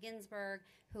Nancy Ginsburg,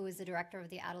 who is the director of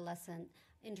the Adolescent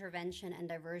Intervention and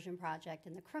Diversion Project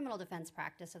in the Criminal Defense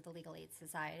Practice of the Legal Aid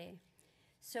Society.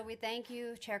 So we thank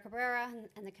you, Chair Cabrera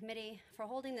and the committee, for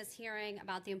holding this hearing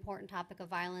about the important topic of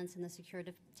violence in the secure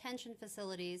detention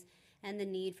facilities and the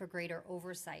need for greater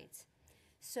oversight.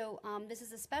 So this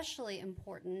is especially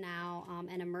important now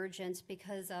and emergent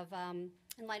because of,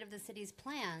 in light of the city's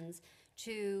plans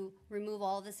to remove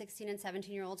all of the 16 and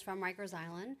 17-year-olds from Rikers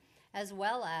Island, as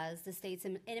well as the state's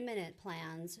imminent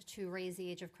plans to raise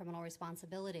the age of criminal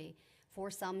responsibility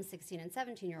for some 16 and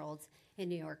 17-year-olds in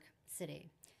New York City.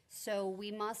 So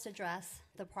we must address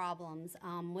the problems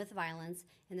with violence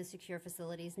in the secure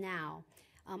facilities now.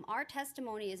 Our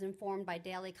testimony is informed by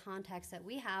daily contacts that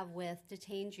we have with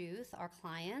detained youth, our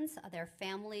clients, their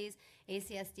families,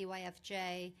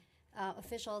 ACS-DYFJ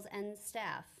officials, and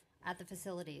staff at the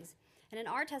facilities. And in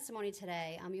our testimony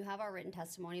today, you have our written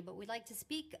testimony, but we'd like to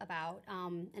speak about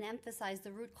and emphasize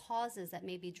the root causes that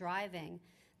may be driving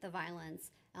the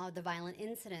violence, the violent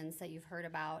incidents that you've heard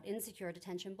about in secure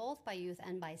detention, both by youth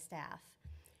and by staff.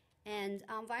 And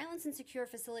violence in secure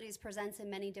facilities presents in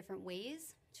many different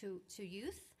ways to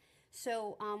youth.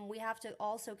 So we have to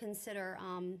also consider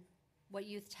what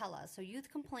youth tell us. So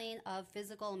youth complain of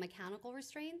physical and mechanical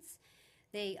restraints.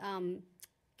 They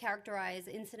characterize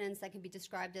incidents that can be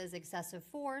described as excessive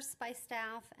force by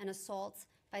staff and assaults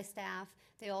by staff.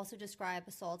 They also describe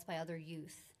assaults by other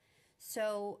youth.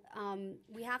 So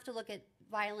we have to look at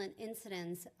violent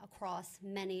incidents across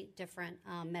many different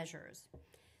measures.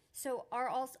 So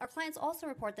our clients also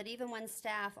report that even when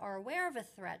staff are aware of a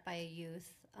threat by a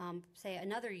youth, say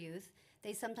another youth,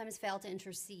 they sometimes fail to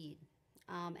intercede,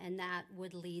 and that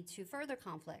would lead to further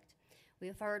conflict. We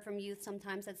have heard from youth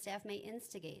sometimes that staff may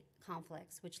instigate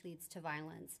conflicts, which leads to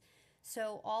violence.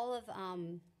 So all of,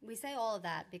 we say all of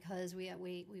that because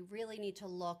we really need to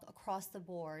look across the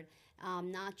board,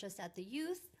 not just at the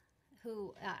youth,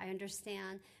 who I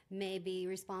understand may be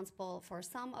responsible for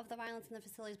some of the violence in the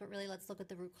facilities, but really let's look at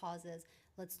the root causes.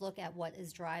 Let's look at what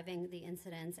is driving the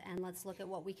incidents, and let's look at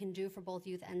what we can do for both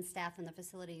youth and staff in the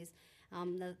facilities.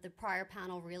 The prior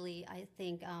panel really, I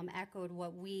think, echoed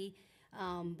what we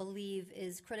believe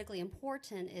is critically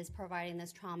important is providing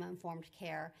this trauma-informed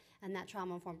care, and that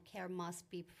trauma-informed care must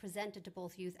be presented to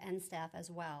both youth and staff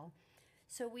as well.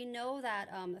 So we know that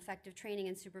effective training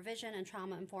and supervision and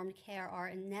trauma-informed care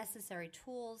are necessary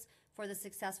tools for the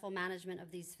successful management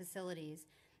of these facilities,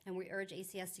 and we urge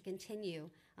ACS to continue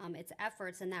its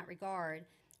efforts in that regard.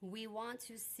 We want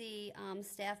to see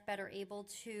staff better able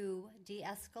to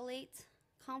de-escalate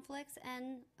conflicts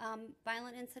and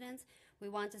violent incidents. We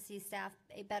want to see staff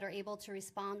better able to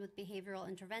respond with behavioral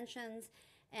interventions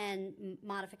and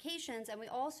modifications, and we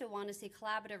also want to see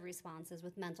collaborative responses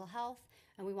with mental health,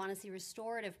 and we want to see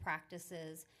restorative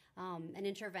practices and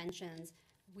interventions.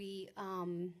 We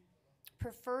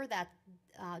prefer that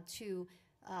to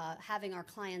having our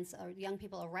clients or young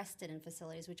people arrested in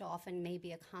facilities, which often may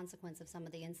be a consequence of some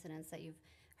of the incidents that you've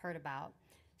heard about.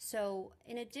 So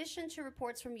in addition to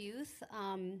reports from youth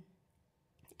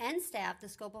and staff, the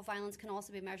scope of violence can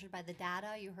also be measured by the data.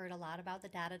 You heard a lot about the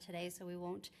data today, so we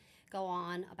won't go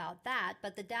on about that,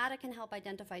 but the data can help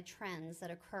identify trends that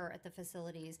occur at the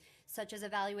facilities, such as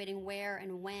evaluating where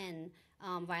and when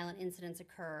violent incidents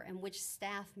occur, and which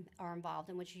staff are involved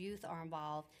and which youth are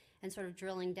involved, and sort of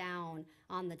drilling down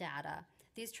on the data.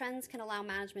 These trends can allow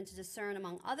management to discern,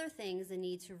 among other things, the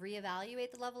need to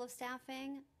reevaluate the level of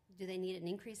staffing. Do they need an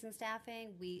increase in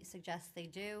staffing? We suggest they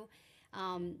do.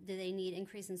 Do they need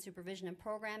increase in supervision and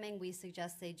programming? We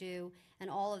suggest they do,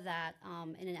 and all of that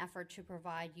in an effort to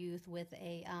provide youth with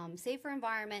a safer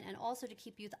environment and also to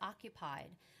keep youth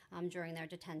occupied during their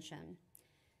detention.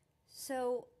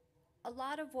 So a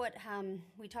lot of what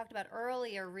we talked about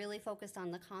earlier really focused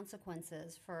on the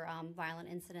consequences for violent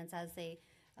incidents as they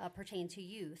pertain to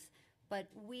youth. But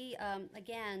we,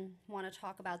 again, want to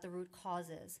talk about the root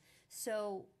causes.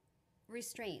 So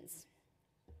restraints.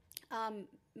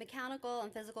 Mechanical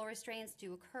and physical restraints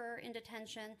do occur in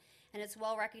detention, and it's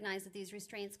well recognized that these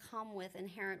restraints come with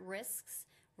inherent risks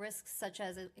such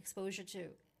as exposure to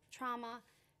trauma,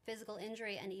 physical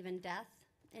injury, and even death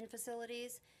in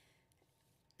facilities.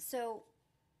 So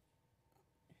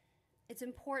it's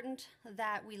important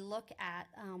that we look at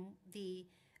the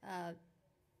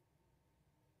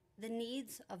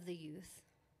needs of the youth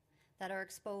that are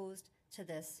exposed to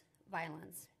this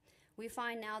violence. We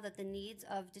find now that the needs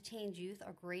of detained youth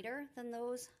are greater than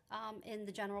those in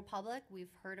the general public. We've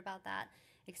heard about that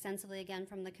extensively again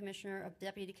from the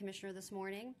Deputy Commissioner this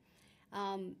morning.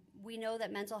 We know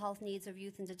that mental health needs of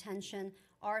youth in detention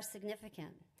are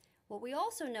significant. What we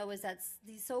also know is that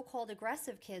these so-called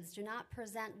aggressive kids do not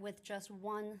present with just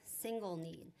one single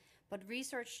need, but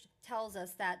research tells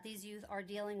us that these youth are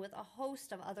dealing with a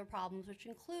host of other problems, which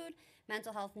include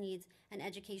mental health needs and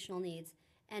educational needs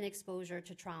and exposure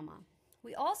to trauma.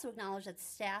 We also acknowledge that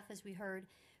staff, as we heard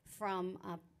from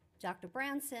Dr.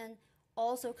 Branson,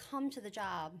 also come to the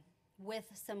job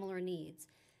with similar needs.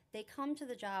 They come to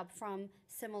the job from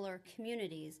similar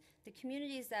communities. The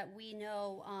communities that we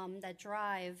know that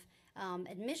drive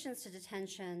admissions to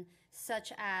detention,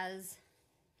 such as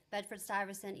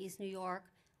Bedford-Stuyvesant, East New York,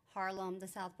 Harlem, the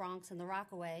South Bronx, and the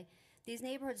Rockaway, these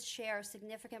neighborhoods share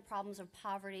significant problems of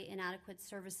poverty, inadequate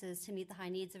services to meet the high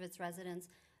needs of its residents,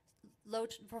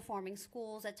 low-performing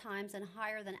schools at times, and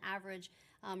higher than average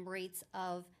rates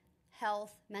of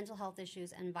health, mental health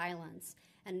issues, and violence.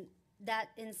 And that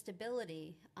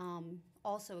instability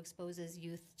also exposes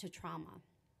youth to trauma.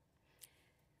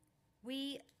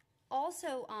 We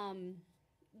also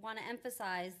want to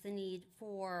emphasize the need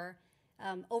for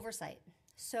oversight.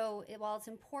 So while it's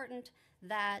important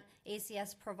that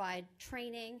ACS provide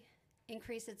training,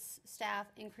 increase its staff,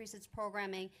 increase its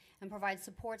programming, and provide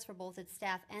supports for both its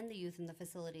staff and the youth in the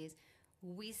facilities,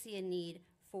 we see a need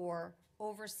for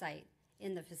oversight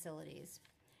in the facilities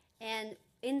and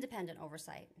independent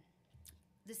oversight.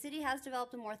 The city has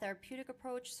developed a more therapeutic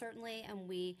approach, certainly, and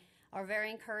we are very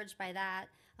encouraged by that,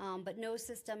 but no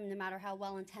system, no matter how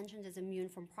well-intentioned, is immune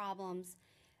from problems.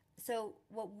 So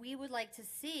what we would like to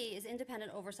see is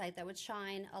independent oversight that would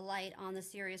shine a light on the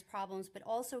serious problems, but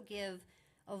also give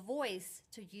a voice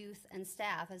to youth and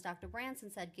staff. As Dr.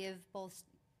 Branson said, give both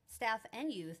staff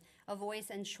and youth a voice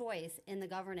and choice in the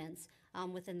governance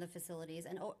within the facilities,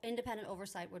 and independent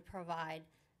oversight would provide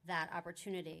that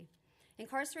opportunity.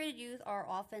 Incarcerated youth are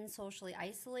often socially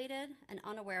isolated and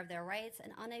unaware of their rights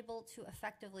and unable to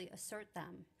effectively assert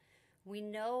them. We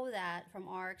know that from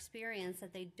our experience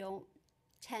that they don't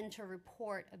tend to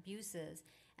report abuses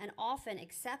and often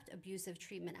accept abusive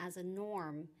treatment as a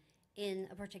norm in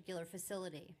a particular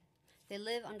facility. They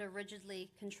live under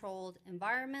rigidly controlled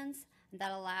environments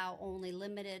that allow only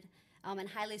limited and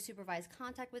highly supervised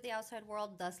contact with the outside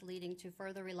world, thus leading to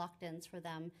further reluctance for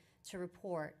them to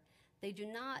report. They do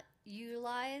not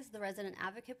utilize the resident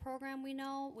advocate program, we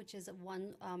know, which is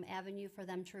one avenue for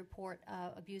them to report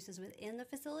abuses within the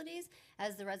facilities,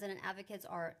 as the resident advocates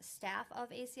are staff of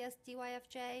ACS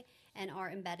DYFJ and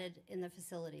are embedded in the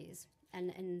facilities,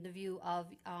 and in the view of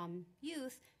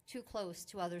youth, too close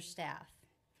to other staff.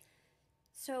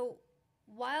 So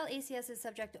while ACS is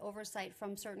subject to oversight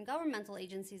from certain governmental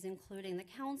agencies, including the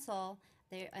council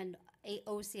and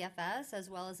OCFS, as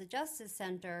well as the Justice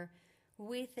Center,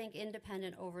 we think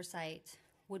independent oversight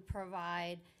would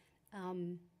provide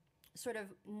sort of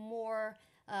more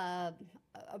a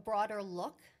broader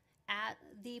look at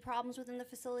the problems within the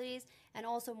facilities and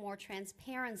also more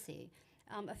transparency.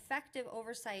 Effective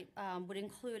oversight would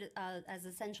include as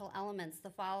essential elements the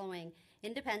following: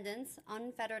 independence,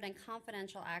 unfettered and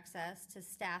confidential access to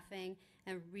staffing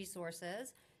and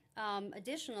resources,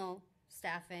 additional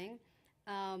staffing,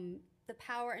 the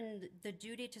power and the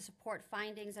duty to support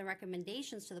findings and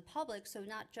recommendations to the public, so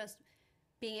not just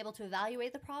being able to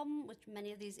evaluate the problem, which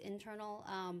many of these internal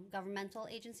governmental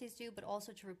agencies do, but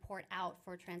also to report out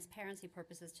for transparency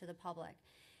purposes to the public.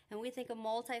 And we think a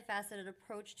multifaceted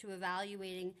approach to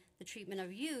evaluating the treatment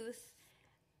of youth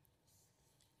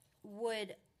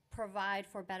would provide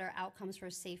for better outcomes for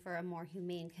safer and more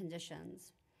humane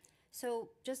conditions. So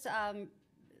just a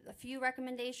few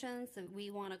recommendations that we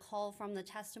want to call from the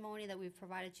testimony that we've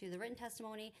provided to you, the written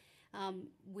testimony.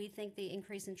 We think the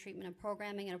increase in treatment and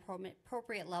programming at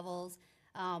appropriate levels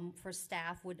for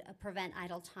staff would prevent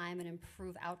idle time and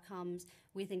improve outcomes.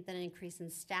 We think that an increase in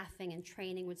staffing and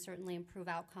training would certainly improve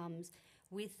outcomes.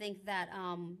 We think that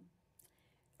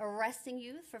arresting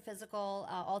youth for physical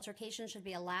altercation should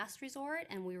be a last resort,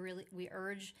 and we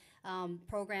urge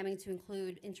programming to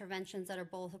include interventions that are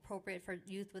both appropriate for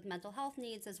youth with mental health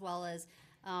needs, as well as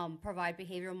provide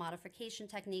behavioral modification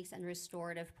techniques and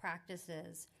restorative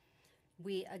practices.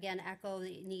 We again echo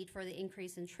the need for the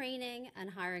increase in training and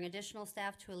hiring additional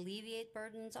staff to alleviate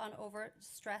burdens on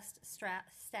overstressed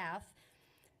staff.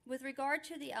 With regard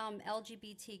to the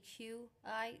LGBTQI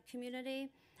community,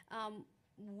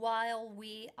 while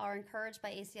we are encouraged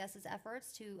by ACS's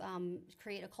efforts to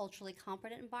create a culturally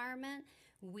competent environment,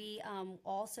 we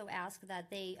also ask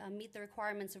that they meet the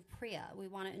requirements of PREA. We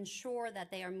want to ensure that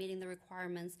they are meeting the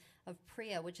requirements of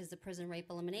PREA, which is the Prison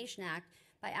Rape Elimination Act,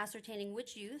 by ascertaining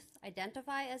which youth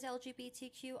identify as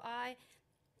LGBTQI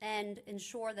and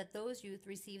ensure that those youth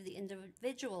receive the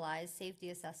individualized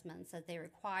safety assessments that they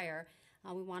require.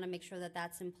 We want to make sure that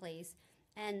that's in place.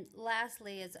 And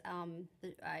lastly, as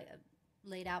I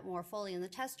laid out more fully in the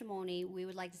testimony, we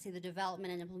would like to see the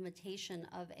development and implementation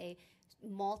of a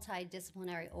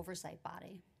multidisciplinary oversight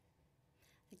body.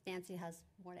 I think Nancy has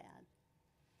more to add.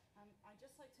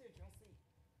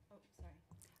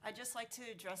 I'd just like to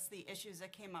address the issues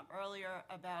that came up earlier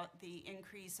about the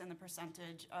increase in the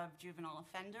percentage of juvenile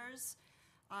offenders.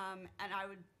 And I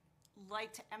would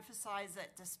like to emphasize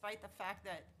that despite the fact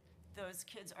that those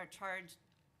kids are charged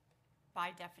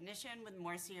by definition with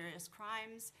more serious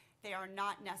crimes, they are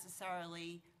not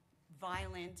necessarily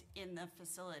violent in the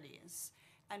facilities.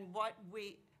 And what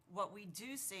we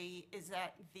do see is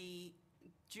that the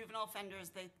juvenile offenders,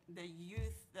 the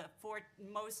youth,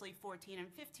 mostly 14 and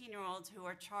 15-year-olds who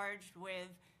are charged with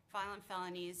violent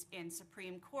felonies in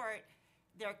Supreme Court,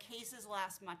 their cases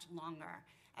last much longer,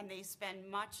 and they spend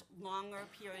much longer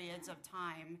periods of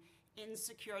time in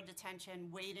secure detention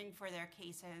waiting for their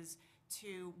cases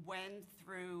to wend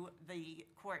through the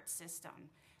court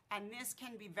system. And this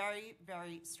can be very,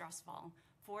 very stressful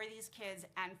for these kids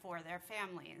and for their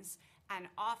families. And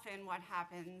often what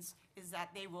happens is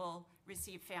that they will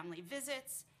receive family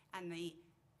visits, and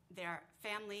their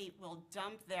family will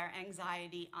dump their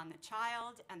anxiety on the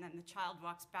child, and then the child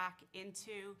walks back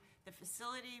into the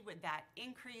facility with that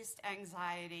increased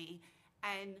anxiety.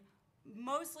 And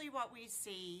mostly what we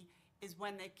see is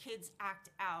when the kids act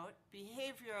out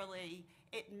behaviorally,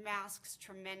 it masks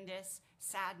tremendous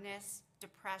sadness,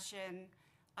 depression,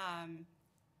 and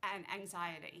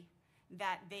anxiety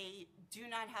that they do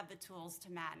not have the tools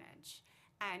to manage.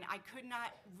 And I could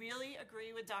not really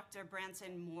agree with Dr.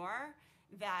 Branson more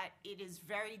that it is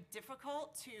very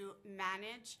difficult to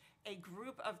manage a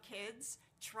group of kids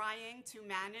trying to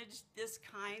manage this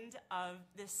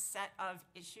set of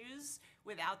issues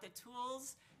without the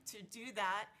tools to do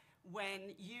that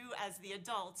when you as the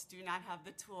adults do not have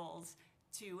the tools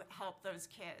to help those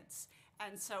kids.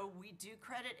 And so we do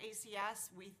credit ACS.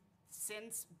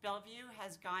 Since Bellevue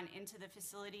has gone into the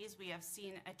facilities, we have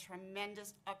seen a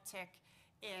tremendous uptick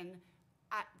in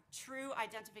true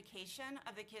identification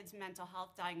of the kids' mental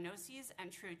health diagnoses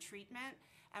and true treatment.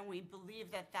 And we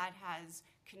believe that that has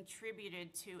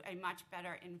contributed to a much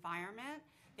better environment.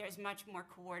 There's much more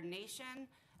coordination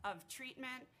of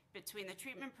treatment between the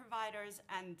treatment providers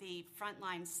and the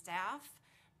frontline staff.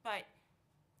 But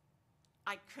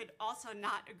I could also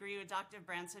not agree with Dr.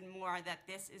 Branson more that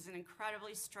this is an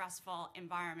incredibly stressful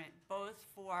environment, both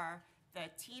for the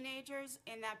teenagers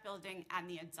in that building and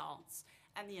the adults.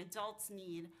 And the adults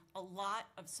need a lot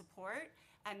of support,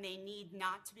 and they need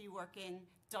not to be working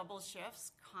double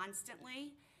shifts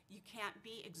constantly. You can't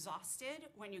be exhausted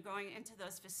when you're going into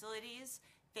those facilities.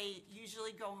 They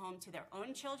usually go home to their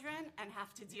own children and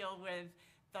have to deal with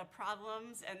the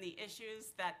problems and the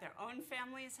issues that their own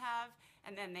families have,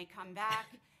 and then they come back,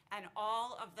 and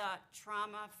all of the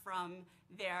trauma from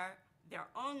their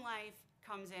own life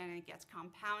comes in and gets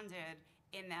compounded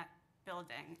in that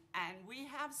building. And we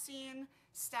have seen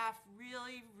staff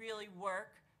really, really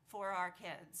work for our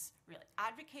kids, really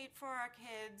advocate for our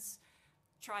kids,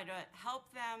 try to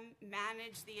help them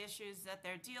manage the issues that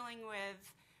they're dealing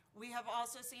with. We have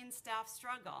also seen staff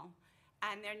struggle,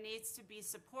 and there needs to be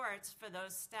supports for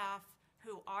those staff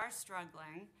who are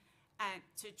struggling and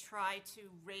to try to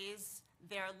raise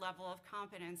their level of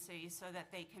competency so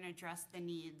that they can address the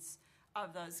needs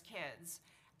of those kids.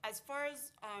 As far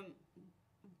as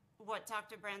what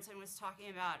Dr. Branson was talking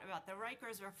about the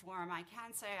Rikers reform, I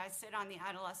can say I sit on the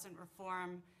Adolescent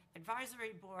Reform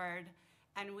Advisory Board,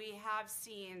 and we have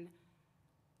seen,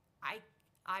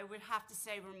 I would have to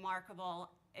say,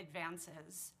 remarkable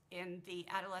advances in the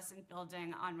adolescent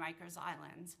building on Rikers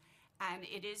Island. And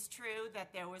it is true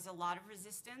that there was a lot of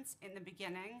resistance in the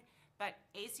beginning, but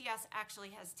ACS actually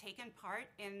has taken part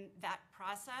in that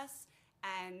process,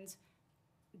 and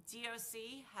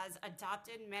DOC has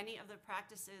adopted many of the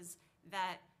practices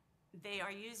that they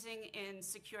are using in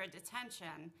secure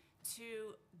detention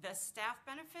to the staff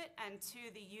benefit and to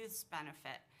the youth's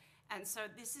benefit. And so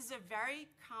this is a very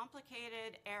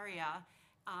complicated area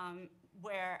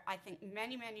where I think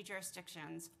many, many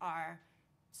jurisdictions are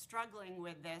struggling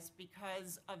with this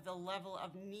because of the level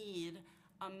of need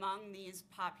among these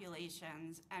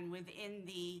populations and within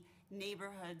the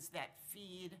neighborhoods that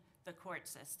feed the court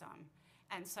system.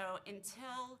 And so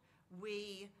until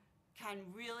we can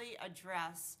really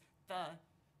address the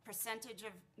percentage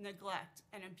of neglect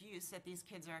and abuse that these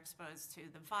kids are exposed to,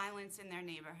 the violence in their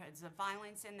neighborhoods, the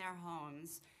violence in their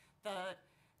homes,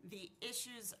 the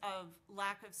issues of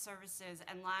lack of services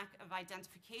and lack of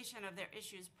identification of their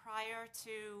issues prior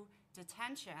to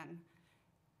detention,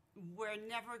 we're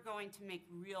never going to make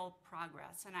real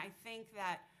progress. And I think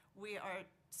that we are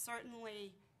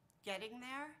certainly getting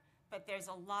there, but there's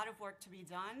a lot of work to be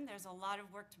done. There's a lot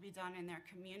of work to be done in their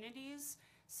communities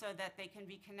so that they can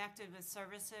be connected with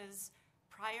services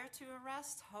prior to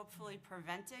arrest, hopefully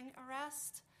preventing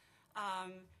arrest,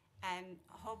 and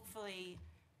hopefully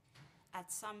at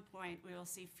some point we will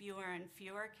see fewer and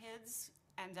fewer kids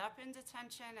end up in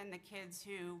detention, and the kids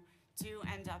who do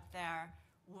end up there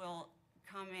will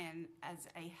come in as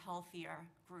a healthier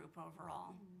group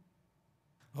overall.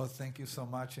 Well, thank you so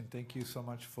much, and thank you so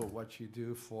much for what you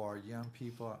do for young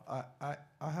people. I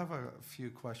have a few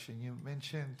questions. You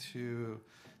mentioned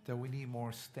that we need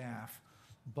more staff,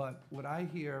 but what I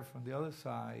hear from the other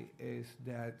side is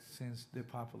that since the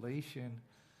population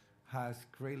has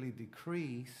greatly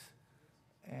decreased,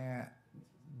 and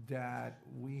that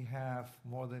we have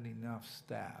more than enough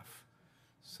staff.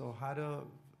 So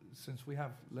since we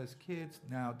have less kids,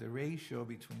 now the ratio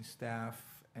between staff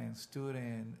and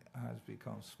student has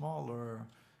become smaller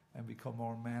and become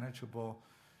more manageable.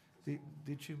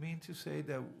 Did you mean to say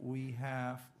that we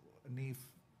need,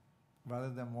 rather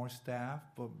than more staff,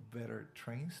 but better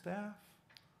trained staff?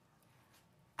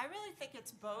 I really think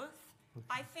it's both. Okay.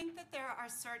 I think that there are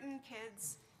certain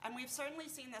kids, and we've certainly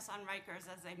seen this on Rikers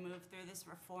as they move through this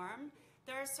reform,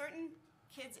 there are certain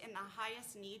kids in the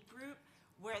highest need group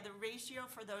where the ratio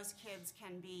for those kids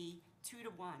can be 2 to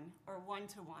 1, or 1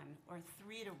 to 1, or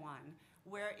 3 to 1,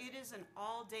 where it is an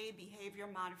all-day behavior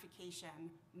modification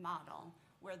model,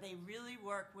 where they really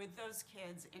work with those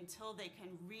kids until they can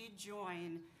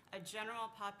rejoin a general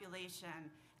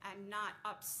population and not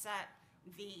upset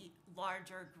the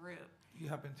larger group. You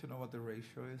happen to know what the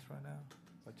ratio is right now,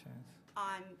 by chance?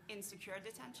 On insecure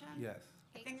detention? Yes.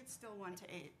 I think it's still 1 to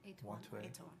 8. 8 to 1 1. to 8.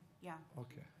 8 to 1, yeah.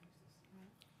 Okay.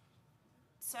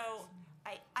 So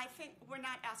I think we're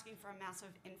not asking for a massive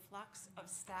influx of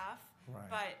staff, Right.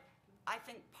 but I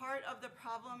think part of the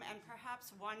problem, and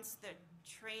perhaps once the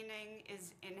training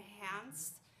is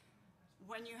enhanced,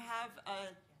 when you have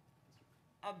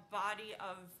a body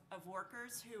of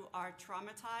workers who are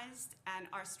traumatized and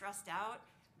are stressed out,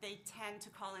 they tend to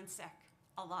call in sick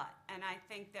a lot. And I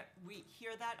think that we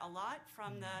hear that a lot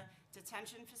from the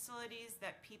detention facilities,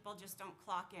 that people just don't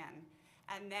clock in.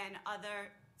 And then other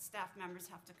staff members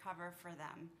have to cover for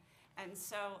them. And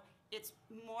so it's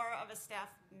more of a staff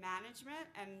management,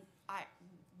 and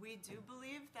we do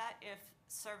believe that if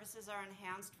services are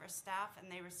enhanced for staff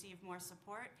and they receive more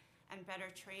support and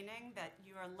better training, that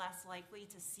you are less likely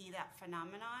to see that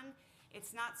phenomenon.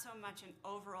 It's not so much an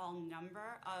overall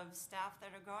number of staff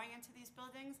that are going into these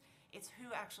buildings, it's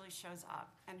who actually shows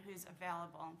up and who's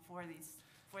available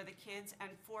for the kids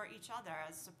and for each other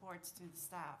as supports to the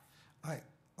staff.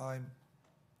 I'm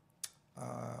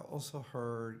also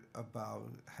heard about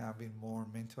having more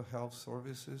mental health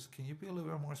services. Can you be a little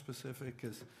bit more specific?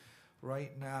 Because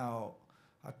right now,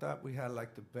 I thought we had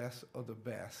like the best of the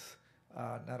best,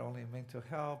 not only in mental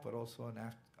health, but also in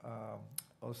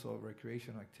also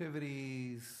recreational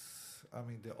activities. I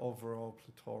mean, the overall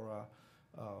plethora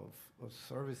of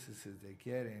services that they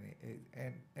get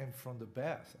and from the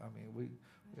best. I mean, we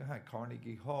had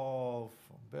Carnegie Hall,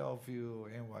 from Bellevue,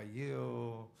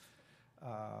 NYU.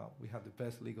 We have the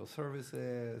best legal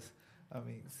services. I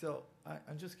mean, so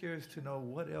I'm just curious to know,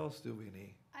 what else do we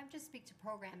need? I just speak to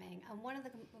programming. One of the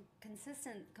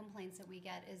consistent complaints that we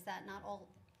get is that not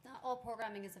all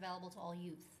programming is available to all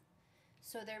youth.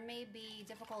 So there may be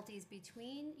difficulties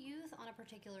between youth on a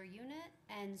particular unit,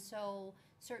 and so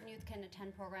certain youth can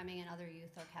attend programming and other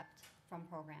youth are kept from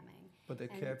programming. But they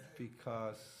kept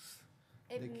because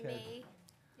it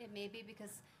may be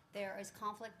because there is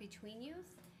conflict between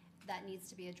youth that needs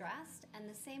to be addressed, and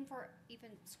the same for even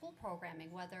school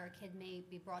programming, whether a kid may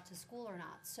be brought to school or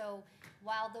not. So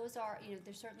while those are,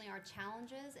 there certainly are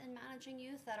challenges in managing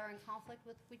youth that are in conflict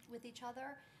with each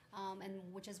other, and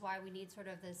which is why we need sort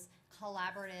of this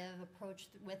collaborative approach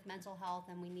with mental health,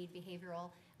 and we need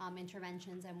behavioral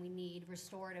interventions, and we need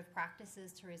restorative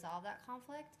practices to resolve that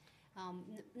conflict.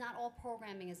 Not all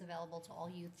programming is available to all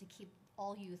youth to keep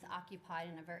all youth occupied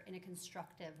in a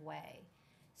constructive way.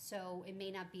 So it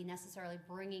may not be necessarily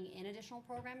bringing in additional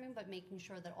programming, but making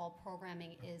sure that all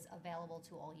programming is available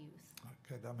to all youth.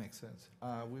 Okay, that makes sense.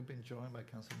 We've been joined by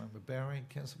Councilmember Barron.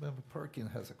 Councilmember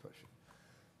Perkins has a question.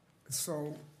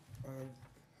 So,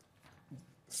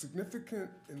 significant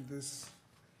in this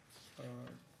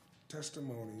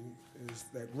testimony is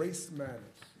that race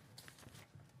matters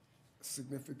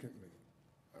significantly,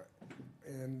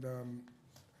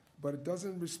 but it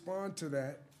doesn't respond to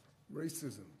that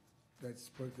racism. But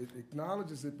it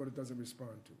acknowledges it, but it doesn't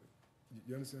respond to it.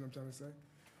 You understand what I'm trying to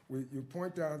say? You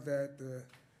point out that the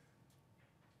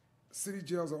city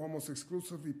jails are almost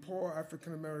exclusively poor,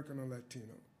 African American, or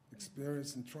Latino,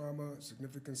 experiencing trauma,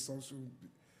 significant social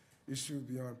issues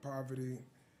beyond poverty,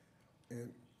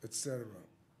 and et cetera.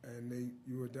 And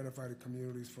you identify the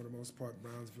communities, for the most part,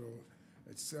 Brownsville,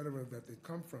 et cetera, that they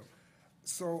come from.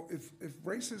 So if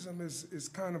racism is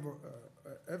kind of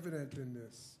evident in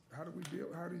this, how do we deal?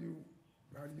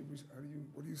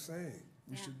 What are you saying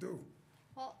we should do?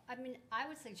 Well, I mean, I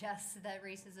would suggest that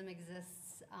racism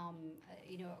exists,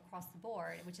 across the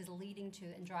board, which is leading to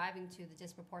and driving to the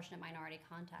disproportionate minority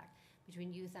contact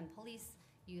between youth and police,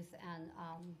 youth and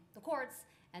the courts,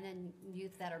 and then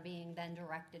youth that are being then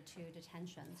directed to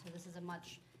detention. So this is a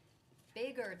much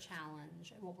bigger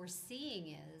challenge, and what we're seeing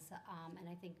is, and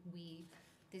I think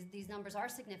these numbers are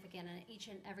significant, and each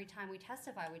and every time we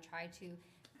testify, we try to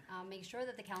make sure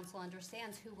that the council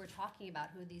understands who we're talking about,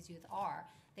 who these youth are.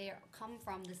 They come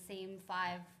from the same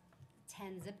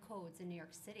 5-10 zip codes in New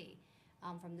York City,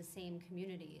 from the same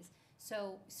communities.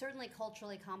 So certainly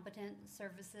culturally competent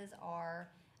services are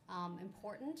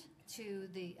important to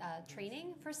the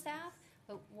training for staff,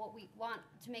 but what we want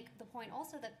to make the point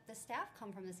also that the staff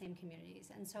come from the same communities.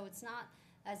 And so it's not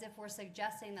as if we're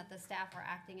suggesting that the staff are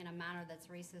acting in a manner that's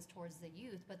racist towards the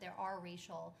youth, but there are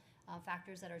racial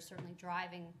factors that are certainly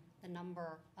driving the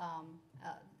number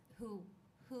who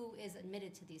is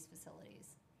admitted to these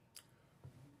facilities.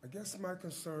 I guess my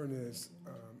concern is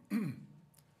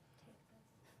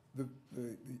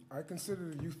I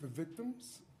consider the youth the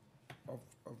victims of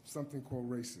something called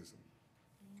racism.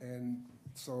 And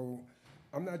so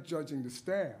I'm not judging the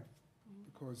staff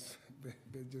because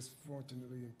they're just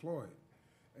fortunately employed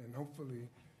and hopefully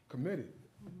committed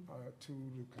to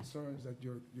the concerns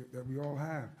that we all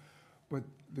have.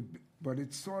 But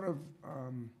it's sort of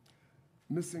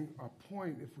missing a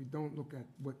point if we don't look at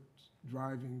what's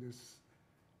driving this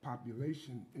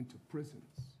population into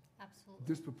prisons. Absolutely.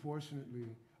 Disproportionately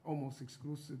almost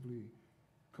exclusively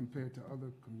compared to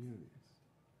other communities.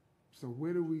 So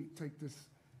where do we take this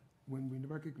when we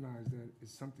recognize that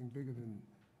it's something bigger than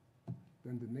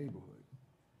the neighborhood?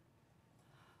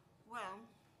 Well,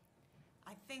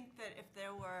 I think that if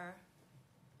there were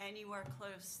anywhere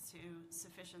close to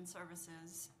sufficient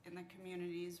services in the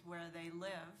communities where they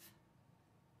live,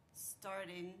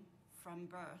 starting from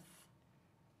birth,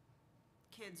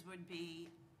 kids would be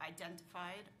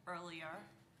identified earlier.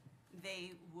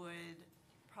 They would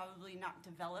probably not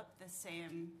develop the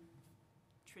same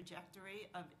trajectory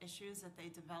of issues that they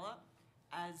develop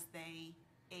as they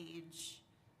age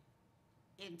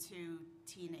into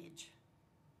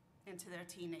their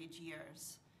teenage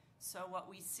years. So what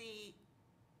we see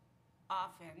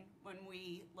often when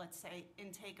we, let's say,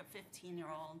 intake a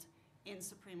 15-year-old in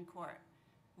Supreme Court,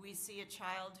 we see a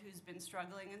child who's been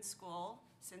struggling in school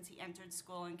since he entered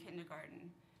school in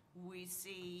kindergarten. We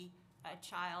see a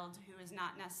child who is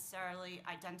not necessarily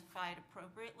identified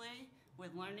appropriately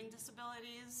with learning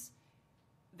disabilities.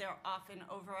 They're often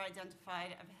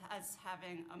over-identified as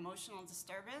having emotional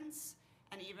disturbance,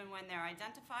 and even when they're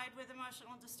identified with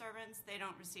emotional disturbance, they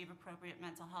don't receive appropriate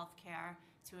mental health care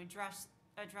to address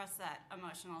that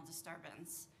emotional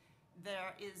disturbance. There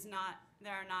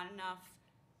are not enough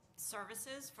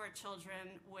services for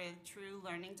children with true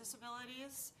learning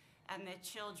disabilities, and the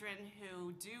children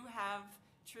who do have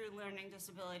true learning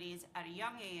disabilities at a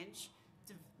young age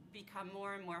become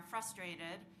more and more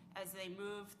frustrated as they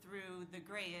move through the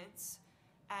grades,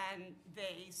 and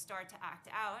they start to act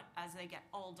out as they get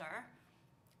older.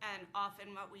 And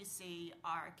often what we see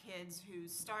are kids who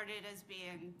started as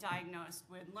being diagnosed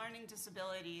with learning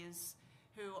disabilities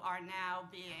who are now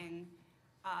being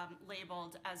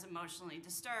labeled as emotionally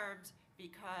disturbed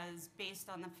because based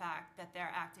on the fact that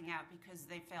they're acting out because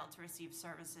they failed to receive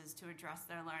services to address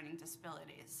their learning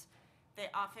disabilities. They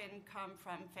often come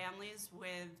from families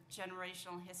with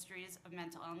generational histories of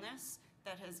mental illness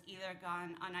that has either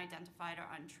gone unidentified or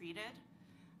untreated.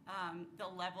 The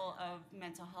level of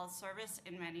mental health service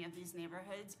in many of these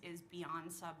neighborhoods is beyond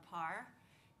subpar.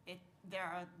 There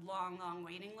are long, long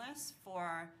waiting lists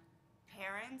for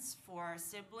parents, for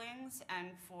siblings, and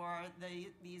for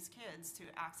these kids to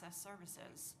access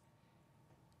services.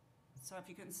 So if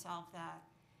you can solve that,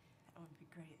 that would be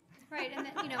great. Right, and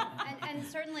and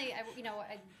certainly,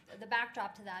 the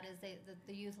backdrop to that is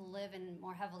the youth live in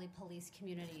more heavily policed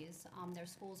communities. Their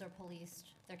schools are policed,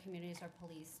 their communities are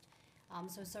policed.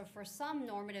 So for some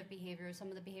normative behavior, some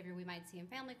of the behavior we might see in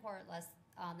family court less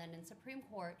than in Supreme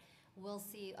Court, we'll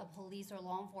see a police or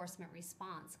law enforcement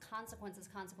response. Consequences,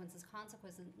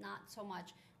 not so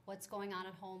much what's going on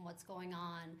at home, what's going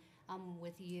on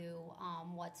with you,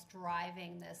 what's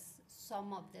driving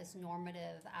some of this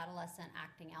normative adolescent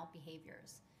acting out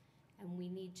behaviors. And we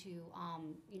need to,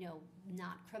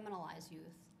 not criminalize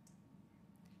youth.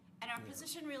 And our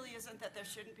position really isn't that there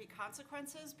shouldn't be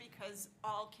consequences, because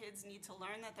all kids need to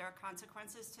learn that there are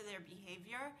consequences to their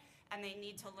behavior, and they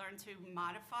need to learn to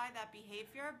modify that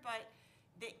behavior. But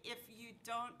if you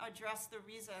don't address the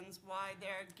reasons why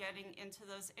they're getting into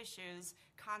those issues,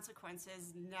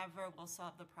 consequences never will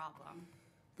solve the problem.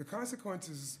 The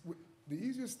consequences, the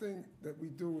easiest thing that we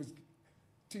do is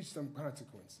teach them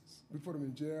consequences. We put them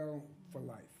in jail for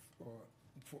life, or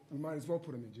we might as well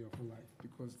put them in jail for life,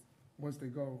 because once they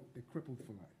go, they're crippled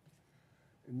for life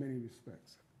in many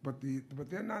respects. But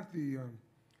they're not the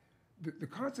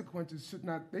consequences should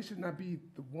not be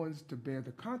the ones to bear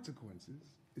the consequences.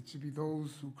 It should be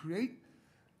those who create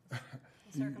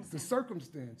the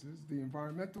circumstances, the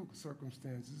environmental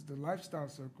circumstances, the lifestyle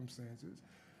circumstances.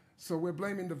 So we're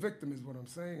blaming the victim is what I'm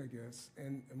saying, I guess.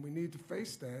 And we need to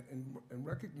face that and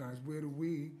recognize where do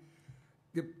we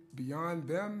get beyond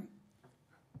them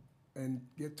and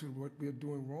get to what we're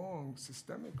doing wrong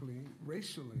systemically,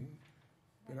 racially,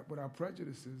 and with our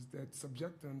prejudices that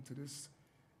subject them to this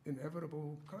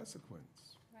inevitable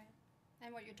consequence. Right.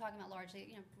 And what you're talking about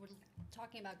largely, we're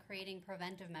talking about creating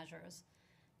preventive measures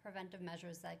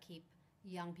that keep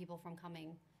young people from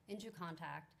coming into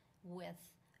contact with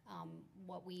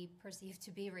what we perceive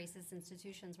to be racist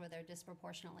institutions where they're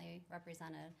disproportionately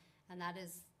represented. And that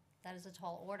is a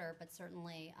tall order, but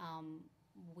certainly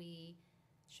we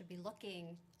should be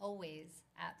looking always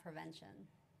at prevention.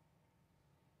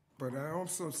 But I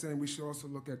also am saying we should also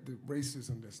look at the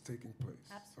racism that's taking place.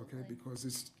 Absolutely. Okay, because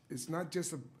it's not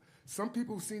just some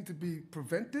people seem to be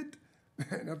prevented,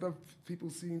 and other people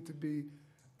seem to be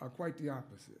quite the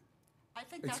opposite. I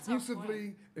think that's our point.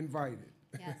 Exclusively invited,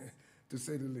 Yes. to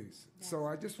say the least. Yes. So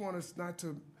I just want us not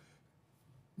to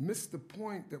miss the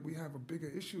point that we have a bigger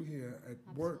issue here at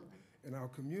work in our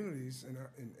communities, and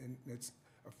it's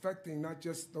affecting not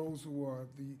just those who are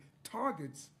the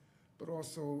targets, but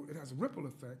also it has a ripple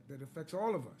effect that affects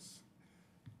all of us,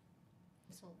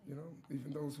 Absolutely. you know,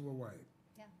 even those who are white.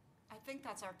 Yeah. I think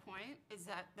that's our point, is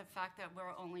that the fact that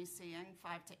we're only seeing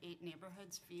 5 to 8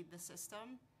 neighborhoods feed the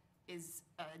system is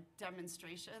a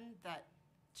demonstration that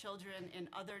children in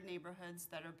other neighborhoods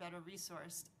that are better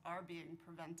resourced are being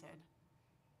prevented.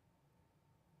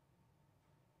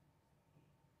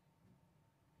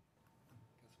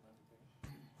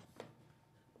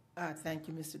 Thank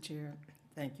you, Mr. Chair.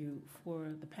 Thank you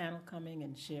for the panel coming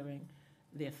and sharing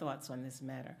their thoughts on this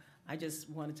matter. I just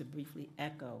wanted to briefly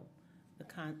echo the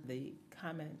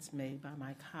comments made by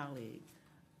my colleague,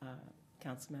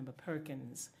 Councilmember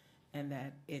Perkins, and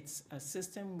that it's a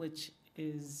system which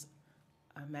is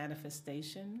a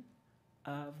manifestation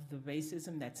of the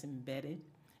racism that's embedded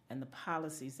and the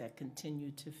policies that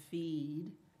continue to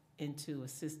feed into a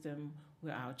system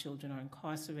where our children are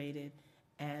incarcerated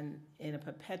and in a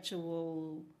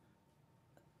perpetual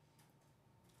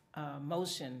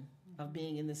motion of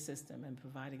being in the system and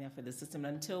providing that for the system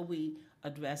until we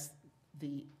address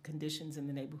the conditions in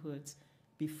the neighborhoods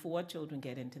before children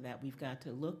get into that. We've got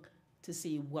to look to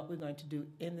see what we're going to do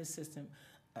in the system.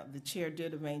 The chair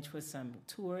did arrange for some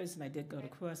tours, and I did go to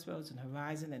Crossroads and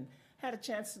Horizon and had a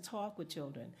chance to talk with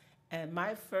children. And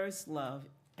my first love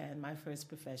and my first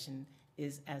profession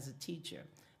is as a teacher.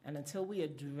 And until we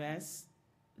address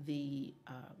the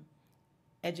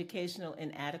educational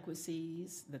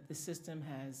inadequacies that the system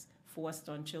has forced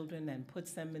on children and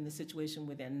puts them in the situation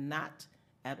where they're not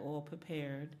at all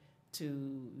prepared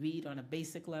to read on a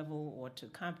basic level or to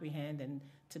comprehend and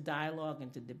to dialogue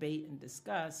and to debate and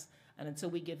discuss, and until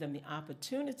we give them the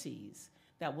opportunities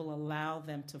that will allow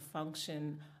them to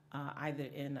function either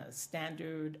in a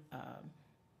standard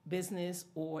business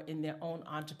or in their own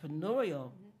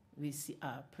entrepreneurial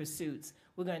pursuits,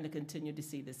 we're going to continue to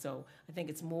see this. So I think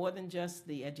it's more than just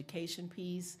the education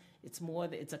piece. It's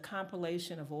a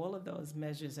compilation of all of those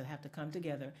measures that have to come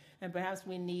together. And perhaps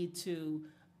we need to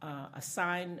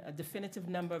assign a definitive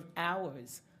number of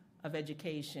hours of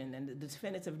education and a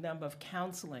definitive number of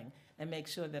counseling and make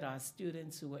sure that our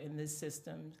students who are in this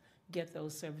system get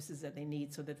those services that they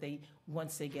need so that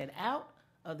once they get out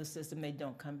of the system, they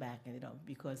don't come back and they don't,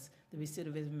 because the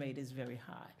recidivism rate is very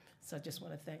high. So I just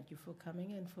want to thank you for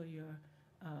coming in for your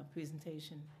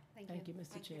presentation. Thank you, Mr.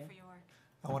 Thank Chair. you for your work.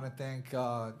 I want to thank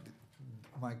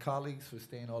my colleagues for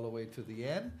staying all the way to the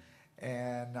end.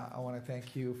 And I want to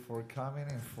thank you for coming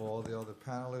and for all the other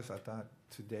panelists. I thought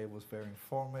today was very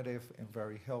informative and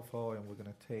very helpful, and we're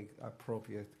going to take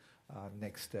appropriate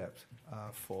next steps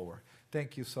forward.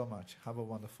 Thank you so much. Have a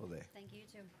wonderful day. Thank you,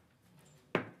 too.